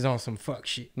is on some fuck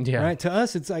shit. Yeah. Right? To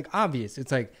us, it's like obvious.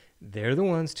 It's like they're the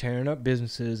ones tearing up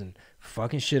businesses and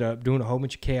fucking shit up, doing a whole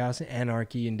bunch of chaos and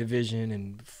anarchy and division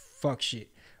and fuck shit.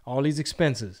 All these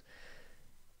expenses.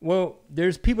 Well,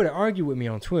 there's people that argue with me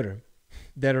on Twitter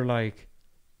that are like,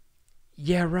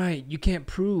 yeah, right, you can't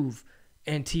prove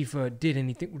Antifa did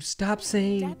anything. Stop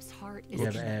saying... Depp's heart is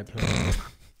the ad play.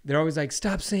 They're always like,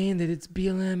 stop saying that it's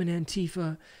BLM and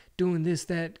Antifa doing this,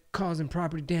 that, causing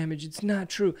property damage. It's not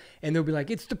true. And they'll be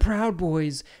like, it's the Proud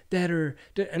Boys that are...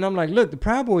 And I'm like, look, the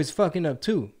Proud Boys fucking up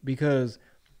too, because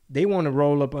they want to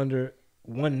roll up under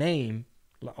one name,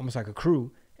 almost like a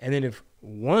crew. And then if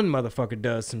one motherfucker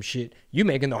does some shit, you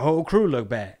making the whole crew look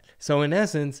bad. So in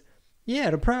essence, yeah,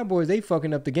 the Proud Boys, they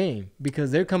fucking up the game because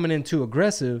they're coming in too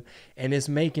aggressive, and it's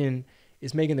making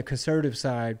the conservative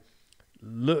side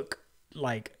look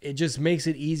like it just makes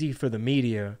it easy for the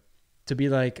media to be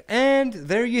like, and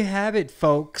there you have it,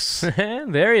 folks.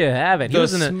 There you have it. The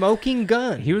smoking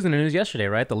gun. He was in the news yesterday,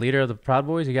 right? The leader of the Proud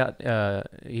Boys. He got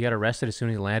arrested as soon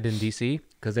as he landed in D.C.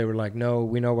 Because they were like, no,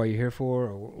 we know what you're here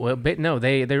for. Well, but no,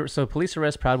 so police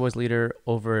arrest Proud Boys leader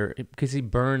because he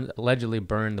allegedly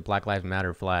burned the Black Lives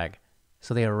Matter flag.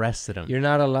 So they arrested him. You're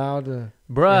not allowed to.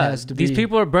 Bruh, these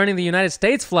people are burning the United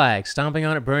States flag, stomping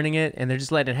on it, burning it, and they're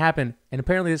just letting it happen. And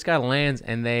apparently this guy lands,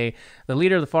 and the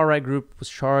leader of the far-right group was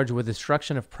charged with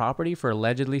destruction of property for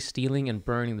allegedly stealing and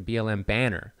burning the BLM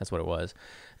banner. That's what it was.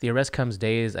 The arrest comes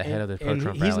days ahead of the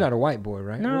pro-Trump rally. He's not a white boy,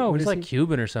 right? No, what he's like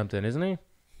Cuban or something, isn't he?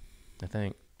 I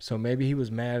think. So maybe he was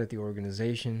mad at the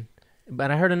organization. But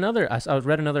I heard I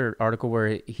read another article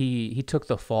where he took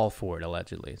the fall for it,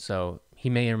 allegedly. So he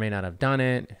may or may not have done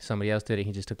it. Somebody else did it.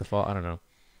 He just took the fall. I don't know.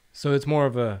 So it's more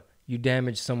of you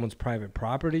damaged someone's private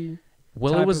property?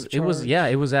 Well, it was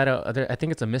at I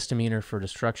think it's a misdemeanor for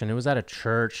destruction. It was at a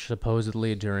church,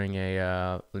 supposedly during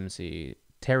a, let me see,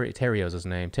 Terrio's his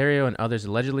name. Terrio and others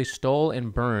allegedly stole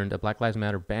and burned a Black Lives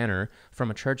Matter banner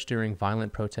from a church during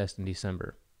violent protest in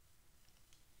December.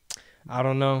 I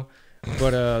don't know.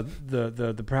 But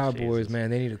the Proud Boys, man,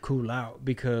 they need to cool out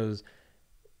because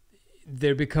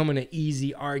they're becoming an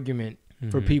easy argument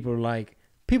for people like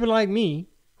me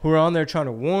who are on there trying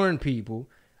to warn people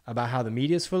about how the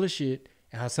media is full of shit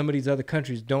and how some of these other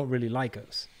countries don't really like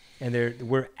us. And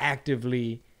we're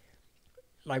actively,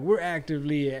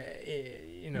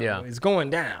 it's going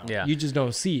down. Yeah. You just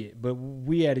don't see it, but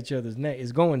we at each other's neck.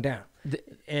 It's going down.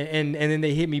 And then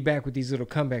they hit me back with these little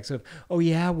comebacks of, oh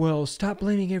yeah, well, stop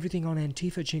blaming everything on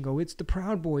Antifa, Chingo. It's the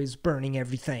Proud Boys burning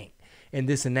everything and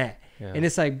this and that. Yeah. And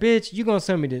it's like, bitch, you gonna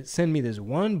send me this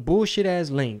one bullshit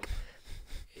ass link.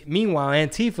 Meanwhile,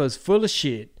 Antifa's full of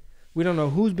shit. We don't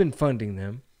know who's been funding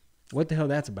them. What the hell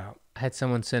that's about? I had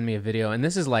someone send me a video, and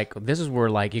this is where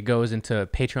like it goes into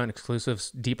Patreon exclusives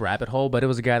deep rabbit hole. But it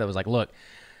was a guy that was like, look.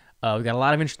 We got a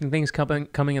lot of interesting things coming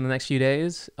in the next few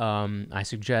days. I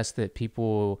suggest that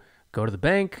people go to the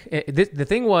bank. The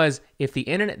thing was, if the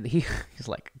internet, he's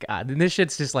like, God, and this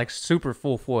shit's just like super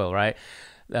full foil, right?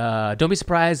 Don't be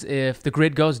surprised if the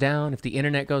grid goes down, if the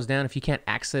internet goes down, if you can't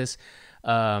access,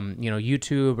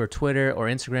 YouTube or Twitter or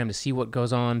Instagram to see what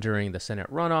goes on during the Senate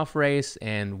runoff race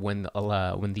and when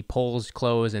the polls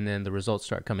close and then the results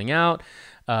start coming out.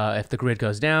 If the grid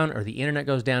goes down or the internet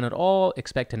goes down at all,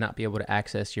 expect to not be able to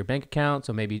access your bank account.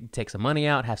 So maybe take some money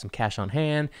out, have some cash on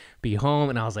hand, be home.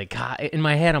 And I was like, God, in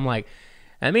my head, I'm like,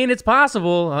 I mean, it's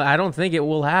possible. I don't think it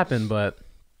will happen, but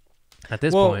at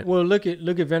this point. Well, look at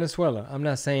Venezuela. I'm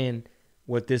not saying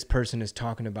what this person is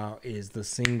talking about is the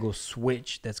single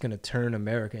switch that's going to turn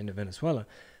America into Venezuela.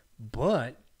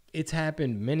 But it's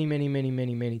happened many, many, many,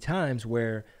 many, many times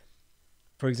where,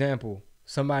 for example,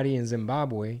 somebody in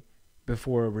Zimbabwe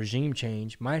before a regime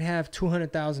change might have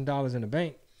 $200,000 in the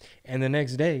bank, and the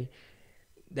next day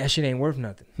that shit ain't worth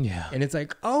nothing. Yeah. And it's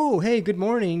like, oh, hey, good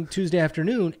morning, Tuesday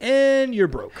afternoon, and you're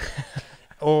broke.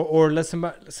 or let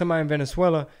somebody in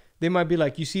Venezuela, they might be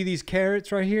like, you see these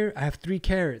carrots right here? I have 3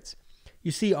 carrots.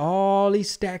 You see all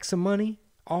these stacks of money,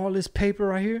 all this paper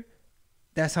right here?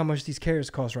 That's how much these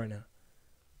carrots cost right now.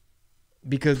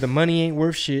 Because the money ain't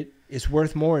worth shit. It's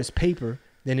worth more as paper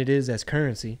than it is as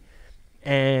currency.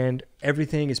 and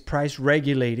everything is price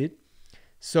regulated.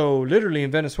 So literally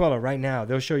in Venezuela right now,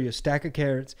 they'll show you a stack of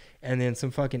carrots and then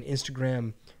some fucking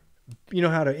Instagram. You know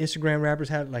how the Instagram rappers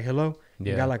had like hello?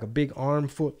 Yeah. You got like a big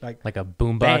armful, like a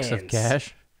boombox of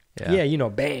cash. Yeah, you know,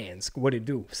 bands. What it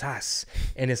do? Sas.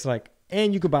 And it's like,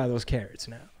 and you could buy those carrots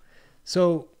now.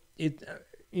 So it,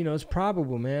 you know, it's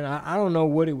probable, man. I don't know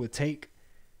what it would take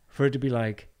for it to be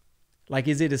like,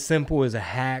 is it as simple as a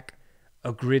hack,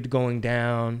 a grid going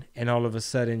down, and all of a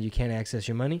sudden you can't access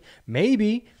your money?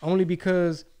 Maybe, only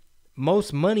because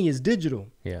most money is digital.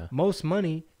 Yeah. Most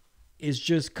money is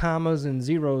just commas and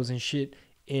zeros and shit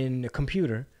in a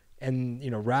computer. And,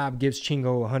 you know, Rob gives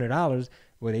Chingo $100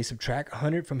 where they subtract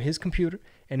 100 from his computer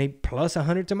and they plus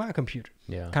 100 to my computer.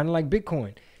 Yeah. Kind of like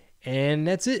Bitcoin. And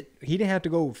that's it. He didn't have to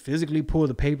go physically pull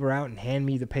the paper out and hand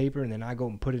me the paper and then I go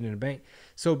and put it in the bank.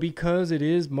 So because it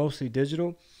is mostly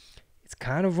digital, it's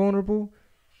kind of vulnerable,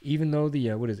 even though the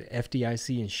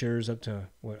FDIC insures up to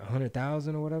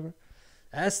 100,000 or whatever.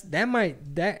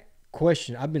 That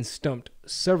question, I've been stumped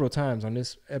several times on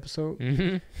this episode,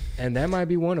 and that might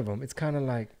be one of them. It's kind of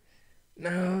like,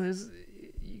 no,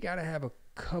 you gotta have a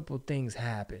couple things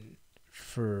happen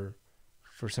for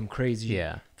some crazy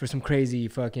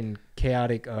fucking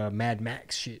chaotic Mad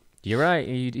Max shit. You're right,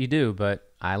 you do,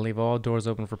 but I leave all doors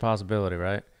open for possibility,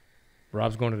 right?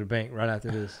 Rob's going to the bank right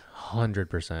after this.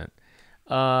 100%.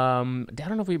 I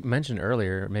don't know if we mentioned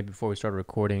earlier, maybe before we started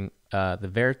recording,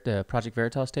 the Project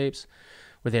Veritas tapes,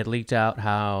 where they had leaked out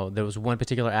how there was one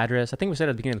particular address. I think we said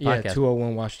at the beginning of the podcast. Yeah,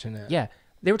 201 Washington Ave. Yeah.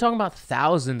 They were talking about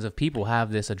thousands of people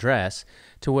have this address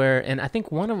to where, and I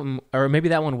think one of them, or maybe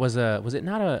that one was it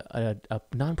not a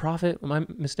nonprofit? Am I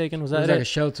mistaken? Was that it? Was like a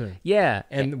shelter. Yeah.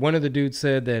 And one of the dudes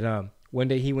said that one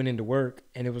day he went into work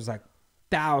and it was like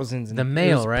thousands. And the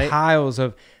mail, right? Piles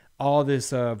of all this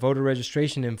voter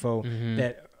registration info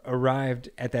that arrived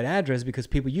at that address because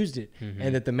people used it.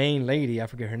 And that the main lady, I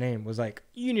forget her name, was like,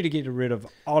 you need to get rid of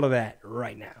all of that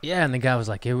right now. Yeah, and the guy was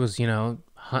like, it was, you know,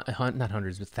 not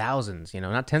hundreds, but thousands, you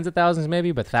know, not tens of thousands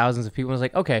maybe, but thousands of people. I was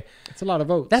like, okay. That's a lot of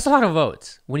votes. That's a lot of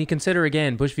votes. When you consider,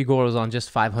 again, Bush v. Gore was on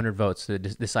just 500 votes to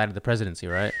decide the presidency,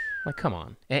 right? Like, come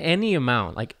on. Any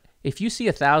amount. Like, if you see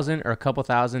 1,000 or a couple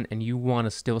thousand and you want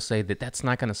to still say that that's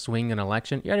not going to swing an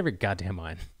election, you're out of your goddamn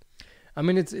mind. I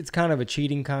mean, it's kind of a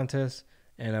cheating contest,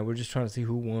 and we're just trying to see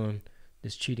who won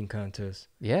this cheating contest.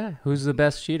 Yeah, who's the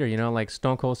best cheater? You know, like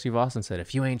Stone Cold Steve Austin said,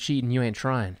 if you ain't cheating, you ain't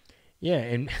trying. Yeah,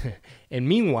 and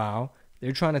meanwhile,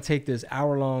 they're trying to take this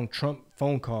hour-long Trump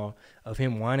phone call of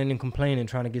him whining and complaining,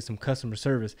 trying to get some customer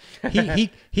service.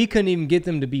 He couldn't even get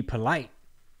them to be polite,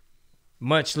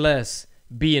 much less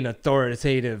be an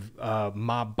authoritative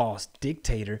mob boss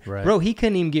dictator. Right. Bro, he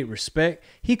couldn't even get respect.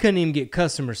 He couldn't even get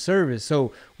customer service.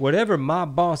 So whatever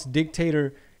mob boss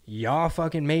dictator y'all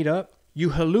fucking made up, you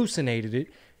hallucinated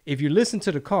it. If you listen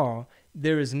to the call,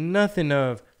 there is nothing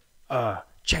of,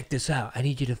 check this out. I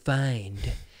need you to find,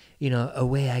 a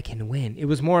way I can win. It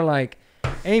was more like,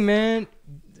 hey, man,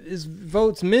 this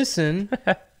vote's missing,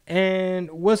 and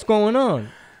what's going on?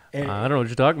 And I don't know what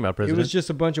you're talking about, President. It was just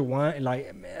a bunch of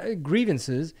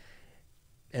grievances,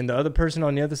 and the other person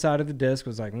on the other side of the desk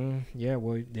was like, yeah,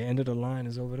 well, the end of the line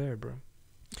is over there, bro.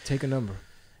 Take a number.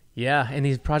 Yeah, and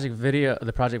these the Project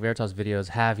Veritas videos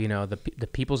have, the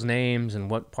people's names and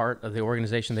what part of the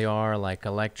organization they are, like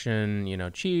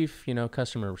election, chief,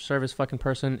 customer service fucking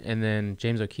person. And then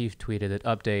James O'Keefe tweeted an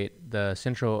update. The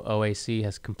Central OAC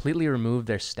has completely removed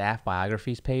their staff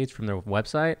biographies page from their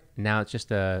website. Now it's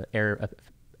just a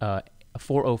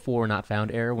 404 not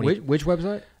found error. Which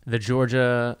website? The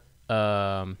Georgia,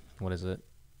 what is it?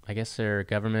 I guess their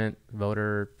government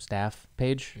voter staff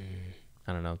page.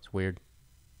 I don't know. It's weird.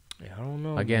 Yeah, I don't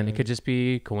know. Again, man. It could just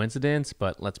be coincidence,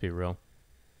 but let's be real.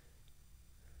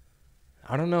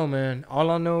 I don't know, man. All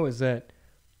I know is that,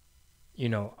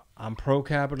 I'm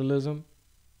pro-capitalism.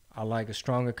 I like a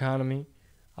strong economy.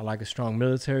 I like a strong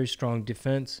military, strong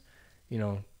defense.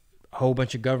 A whole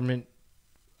bunch of government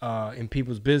in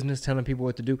people's business, telling people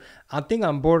what to do. I think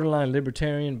I'm borderline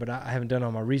libertarian, but I haven't done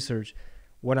all my research.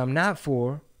 What I'm not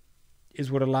for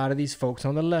is what a lot of these folks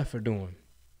on the left are doing.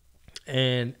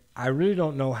 And I really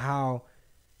don't know how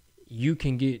you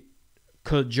can get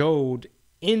cajoled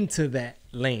into that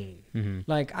lane. Mm-hmm.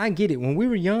 Like, I get it. When we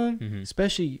were young,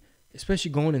 especially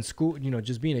going in school,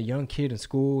 just being a young kid in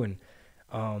school. And,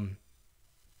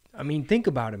 think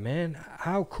about it, man.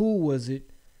 How cool was it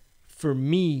for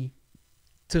me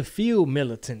to feel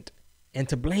militant and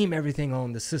to blame everything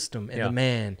on the system and the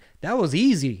man? That was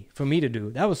easy for me to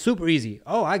do. That was super easy.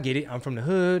 Oh, I get it. I'm from the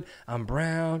hood. I'm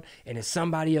brown. And it's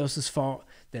somebody else's fault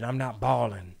that I'm not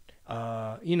balling.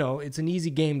 you know, it's an easy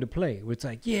game to play. Where it's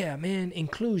like, yeah, man,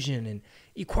 inclusion and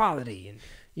equality, and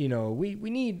you know, we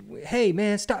need. Hey,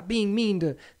 man, stop being mean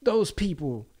to those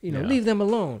people. You know, leave them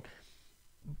alone.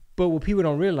 But what people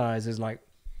don't realize is like,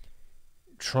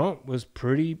 Trump was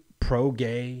pretty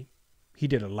pro-gay. He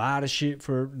did a lot of shit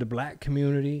for the black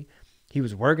community. He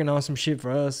was working on some shit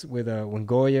for us with when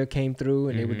Goya came through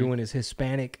and they were doing his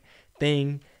Hispanic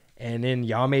thing. And then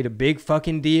y'all made a big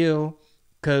fucking deal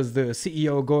because the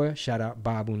CEO of Goya, shout out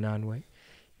Babu Nanwe,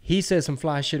 he said some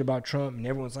fly shit about Trump and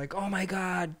everyone's like, oh my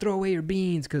God, throw away your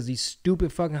beans, because these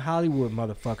stupid fucking Hollywood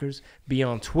motherfuckers be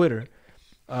on Twitter,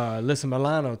 Alyssa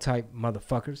Milano type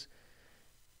motherfuckers.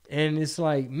 And it's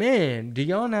like, man, do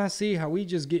y'all not see how we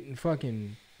just getting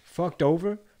fucking fucked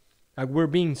over? Like, we're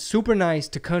being super nice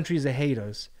to countries that hate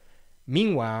us.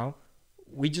 Meanwhile,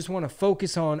 we just want to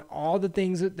focus on all the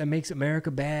things that makes America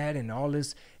bad, and all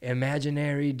this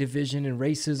imaginary division and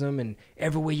racism, and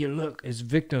everywhere you look is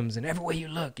victims, and everywhere you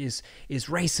look is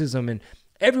racism, and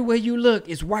everywhere you look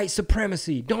is white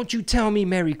supremacy. Don't you tell me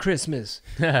Merry Christmas.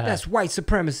 That's white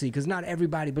supremacy, because not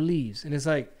everybody believes. And it's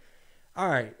like, all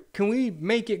right, can we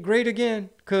make it great again?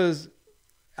 Because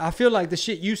I feel like the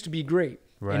shit used to be great.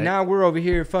 Right. And now we're over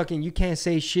here fucking, you can't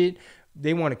say shit.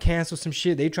 They want to cancel some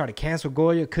shit. They try to cancel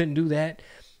Goya, couldn't do that.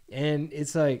 And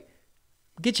it's like,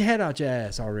 get your head out your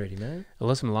ass already, man.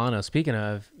 Alyssa Milano, speaking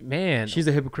of, man. She's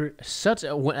a hypocrite.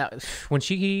 When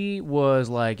she was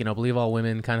like, you know, believe all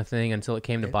women kind of thing until it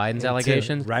came to Biden's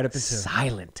allegations. Right up until.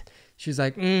 Silent. She's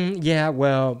like, yeah,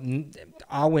 well,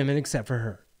 all women except for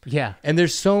her. Yeah. And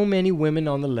there's so many women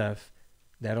on the left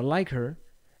that are like her.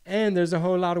 And there's a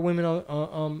whole lot of women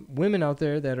women out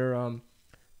there that are,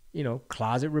 you know,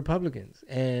 closet Republicans.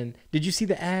 And did you see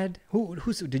the ad? Who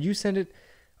did you send it?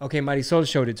 Okay, Mighty Soul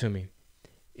showed it to me.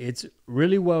 It's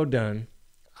really well done.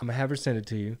 I'm gonna have her send it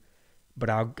to you,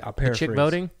 but I'll paraphrase. The chick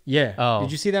voting? Yeah. Oh,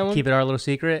 did you see that one? Keep it our little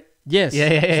secret. Yes.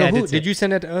 Yeah. So did you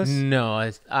send that to us?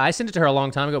 No, I sent it to her a long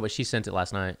time ago, but she sent it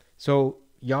last night. So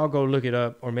y'all go look it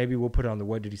up, or maybe we'll put it on the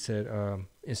What Did He Said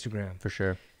Instagram. For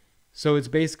sure. So it's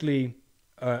basically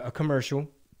a commercial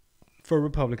for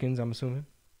Republicans, I'm assuming.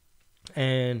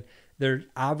 And they're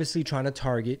obviously trying to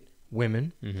target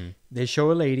women. Mm-hmm. They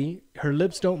show a lady, her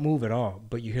lips don't move at all,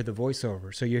 but you hear the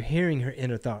voiceover. So you're hearing her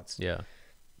inner thoughts. Yeah.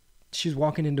 She's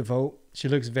walking in to vote. She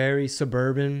looks very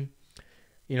suburban,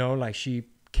 you know, like she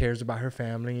cares about her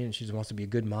family and she wants to be a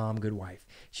good mom, good wife.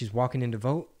 She's walking in to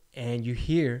vote, and you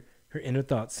hear her inner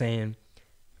thoughts saying,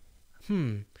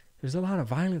 there's a lot of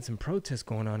violence and protests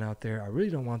going on out there. I really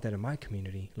don't want that in my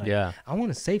community. Like, I want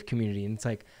a safe community. And it's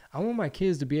like, I want my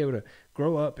kids to be able to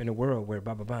grow up in a world where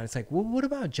blah, blah, blah. It's like, well, what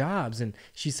about jobs? And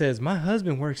she says, my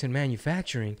husband works in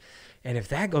manufacturing. And if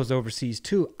that goes overseas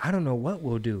too, I don't know what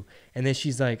we'll do. And then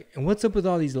she's like, and what's up with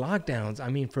all these lockdowns? I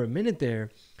mean, for a minute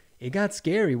there, it got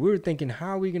scary. We were thinking, how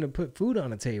are we going to put food on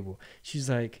the table?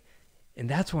 She's like, and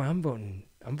that's why I'm voting,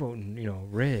 you know,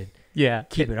 red. Yeah.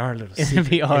 Keep it our little secret.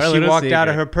 She walked out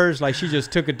of her purse like she just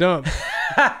took a dump.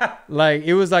 Like,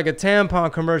 it was like a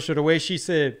tampon commercial. The way she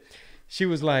said, she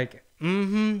was like,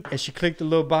 and she clicked the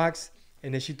little box,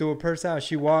 and then she threw her purse out.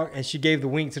 She walked, and she gave the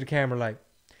wink to the camera like,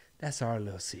 that's our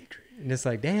little secret. And it's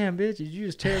like, damn, bitch, did you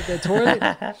just tear up that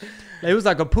toilet? It was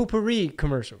like a poopery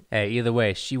commercial. Hey, either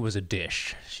way, she was a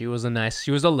dish. She was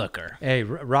a looker. Hey,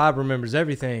 Rob remembers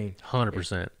everything.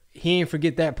 100%. He ain't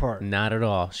forget that part. Not at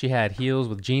all. She had heels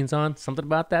with jeans on. Something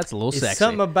about that's a little sexy.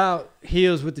 Something about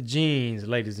heels with the jeans,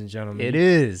 ladies and gentlemen. It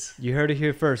is. You heard it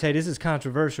here first. Hey, this is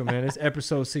controversial, man. It's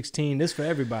episode 16. This for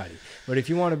everybody. But if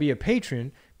you want to be a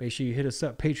patron, make sure you hit us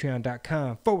up,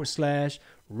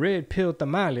 patreon.com/Red Pill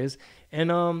Tamales.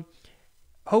 And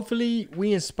hopefully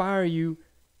we inspire you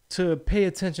to pay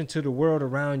attention to the world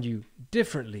around you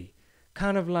differently.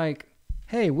 Kind of like,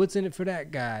 hey, what's in it for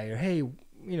that guy? Or, hey, you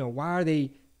know, why are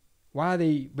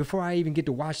they, before I even get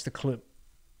to watch the clip,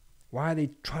 why are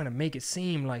they trying to make it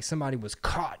seem like somebody was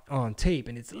caught on tape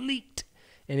and it's leaked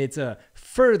and it's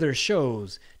further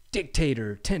shows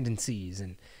dictator tendencies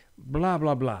and blah,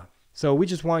 blah, blah. So we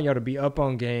just want y'all to be up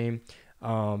on game.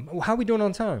 How we doing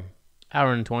on time?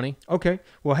 Hour and 20. Okay.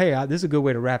 Well, hey, this is a good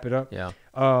way to wrap it up. Yeah.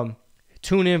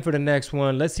 Tune in for the next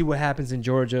one. Let's see what happens in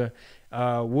Georgia.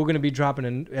 We're going to be dropping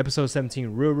an episode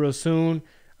 17 real soon.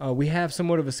 We have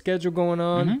somewhat of a schedule going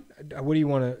on. Mm-hmm. What do you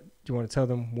want to tell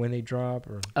them when they drop?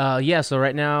 Or? Yeah, so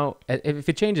right now, if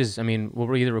it changes, I mean,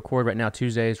 we'll either record right now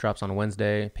Tuesdays, drops on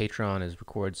Wednesday. Patreon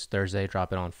records Thursday,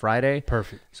 drop it on Friday.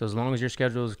 Perfect. So as long as your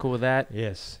schedule is cool with that.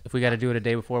 Yes. If we got to do it a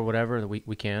day before, whatever,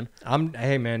 we can.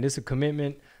 Hey, man, this is a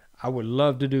commitment. I would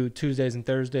love to do Tuesdays and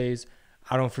Thursdays.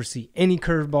 I don't foresee any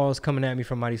curveballs coming at me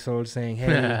from Marisol saying,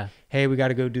 hey, we got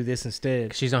to go do this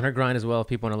instead. She's on her grind as well. If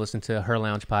people want to listen to her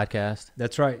lounge podcast.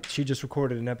 That's right. She just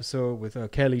recorded an episode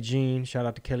with Kelly Jean. Shout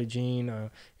out to Kelly Jean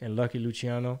and Lucky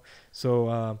Luciano.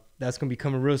 So that's going to be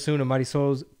coming real soon on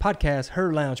Marisol's podcast,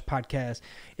 her lounge podcast.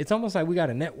 It's almost like we got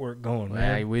a network going,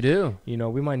 man. Yeah, we do. You know,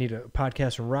 we might need a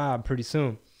podcast from Rob pretty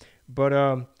soon. But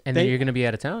and then you're gonna be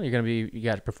out of town. You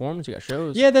got a performance. You got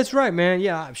shows. Yeah, that's right, man.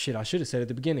 Yeah, I should have said at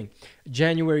the beginning.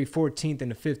 January 14th and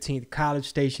the 15th, College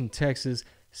Station, Texas,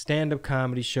 stand-up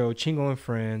comedy show. Chingo and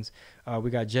Friends. We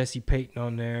got Jesse Payton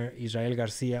on there, Israel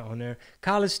Garcia on there.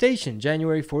 College Station,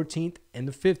 January 14th and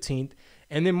the 15th,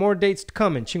 and then more dates to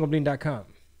come in chingobling.com.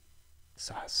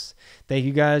 Sauce. Thank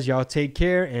you guys. Y'all take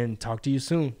care and talk to you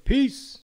soon. Peace.